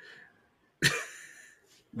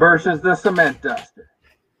 Versus the cement duster.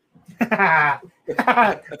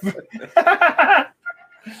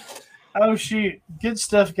 Oh, shoot. Good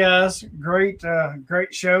stuff, guys. Great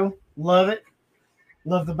show. Love it.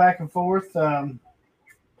 Love the back and forth.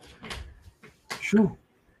 Shoo.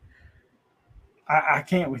 I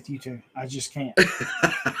can't with you two. I just can't.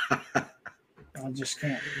 I just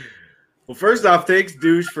can't. Well, first off, thanks,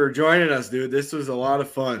 Douche, for joining us, dude. This was a lot of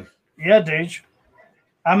fun. Yeah, Douche.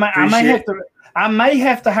 I may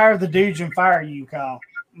have to hire the Douche and fire you, Kyle.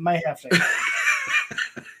 May have to.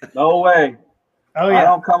 No way. Oh, yeah. I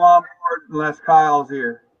don't come on board unless Kyle's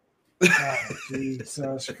here. Oh,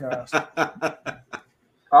 Jesus Christ.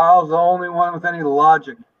 Kyle's the only one with any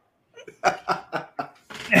logic.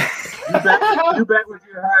 You bet with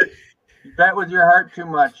your heart. You bet with your heart too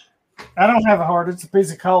much. I don't have a heart. It's a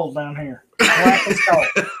piece of coal down here. Black as coal.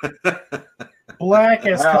 Black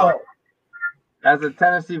as coal. As a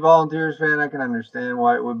Tennessee Volunteers fan, I can understand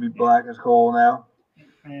why it would be black as coal now.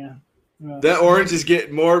 Yeah. That orange is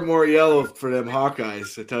getting more and more yellow for them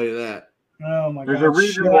Hawkeyes, I tell you that. Oh, my God. There's a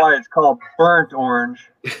reason why it's called burnt orange.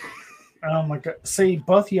 Oh, my God. See,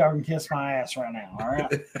 both of y'all can kiss my ass right now, all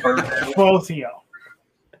right? Both of y'all.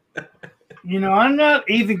 You know, I'm not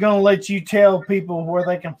even going to let you tell people where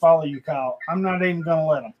they can follow you, Kyle. I'm not even going to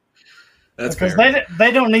let them. That's because fair.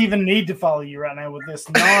 They don't even need to follow you right now with this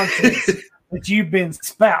nonsense that you've been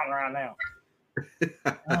spouting right now.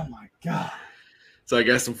 Oh, my God. So I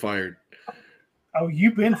guess I'm fired. Oh,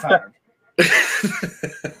 you've been fired.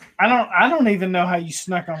 I don't even know how you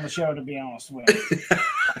snuck on the show, to be honest with you.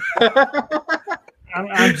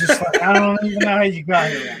 I'm just like, I don't even know how you got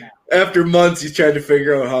here right now. After months, he's trying to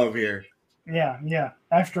figure out how I'm here. Yeah.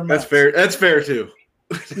 After months. That's fair too.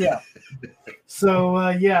 Yeah. So,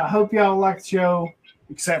 I hope y'all like the show,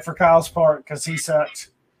 except for Kyle's part, because he sucks.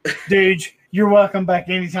 Dude, You're welcome back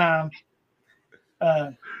anytime.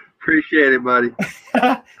 Appreciate it, buddy.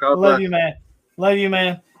 Love you, man. Love you,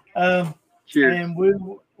 man. Cheers. And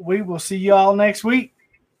we will see you all next week.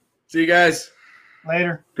 See you guys.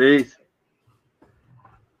 Later. Peace.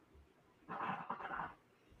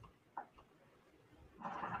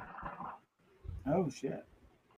 Oh, shit.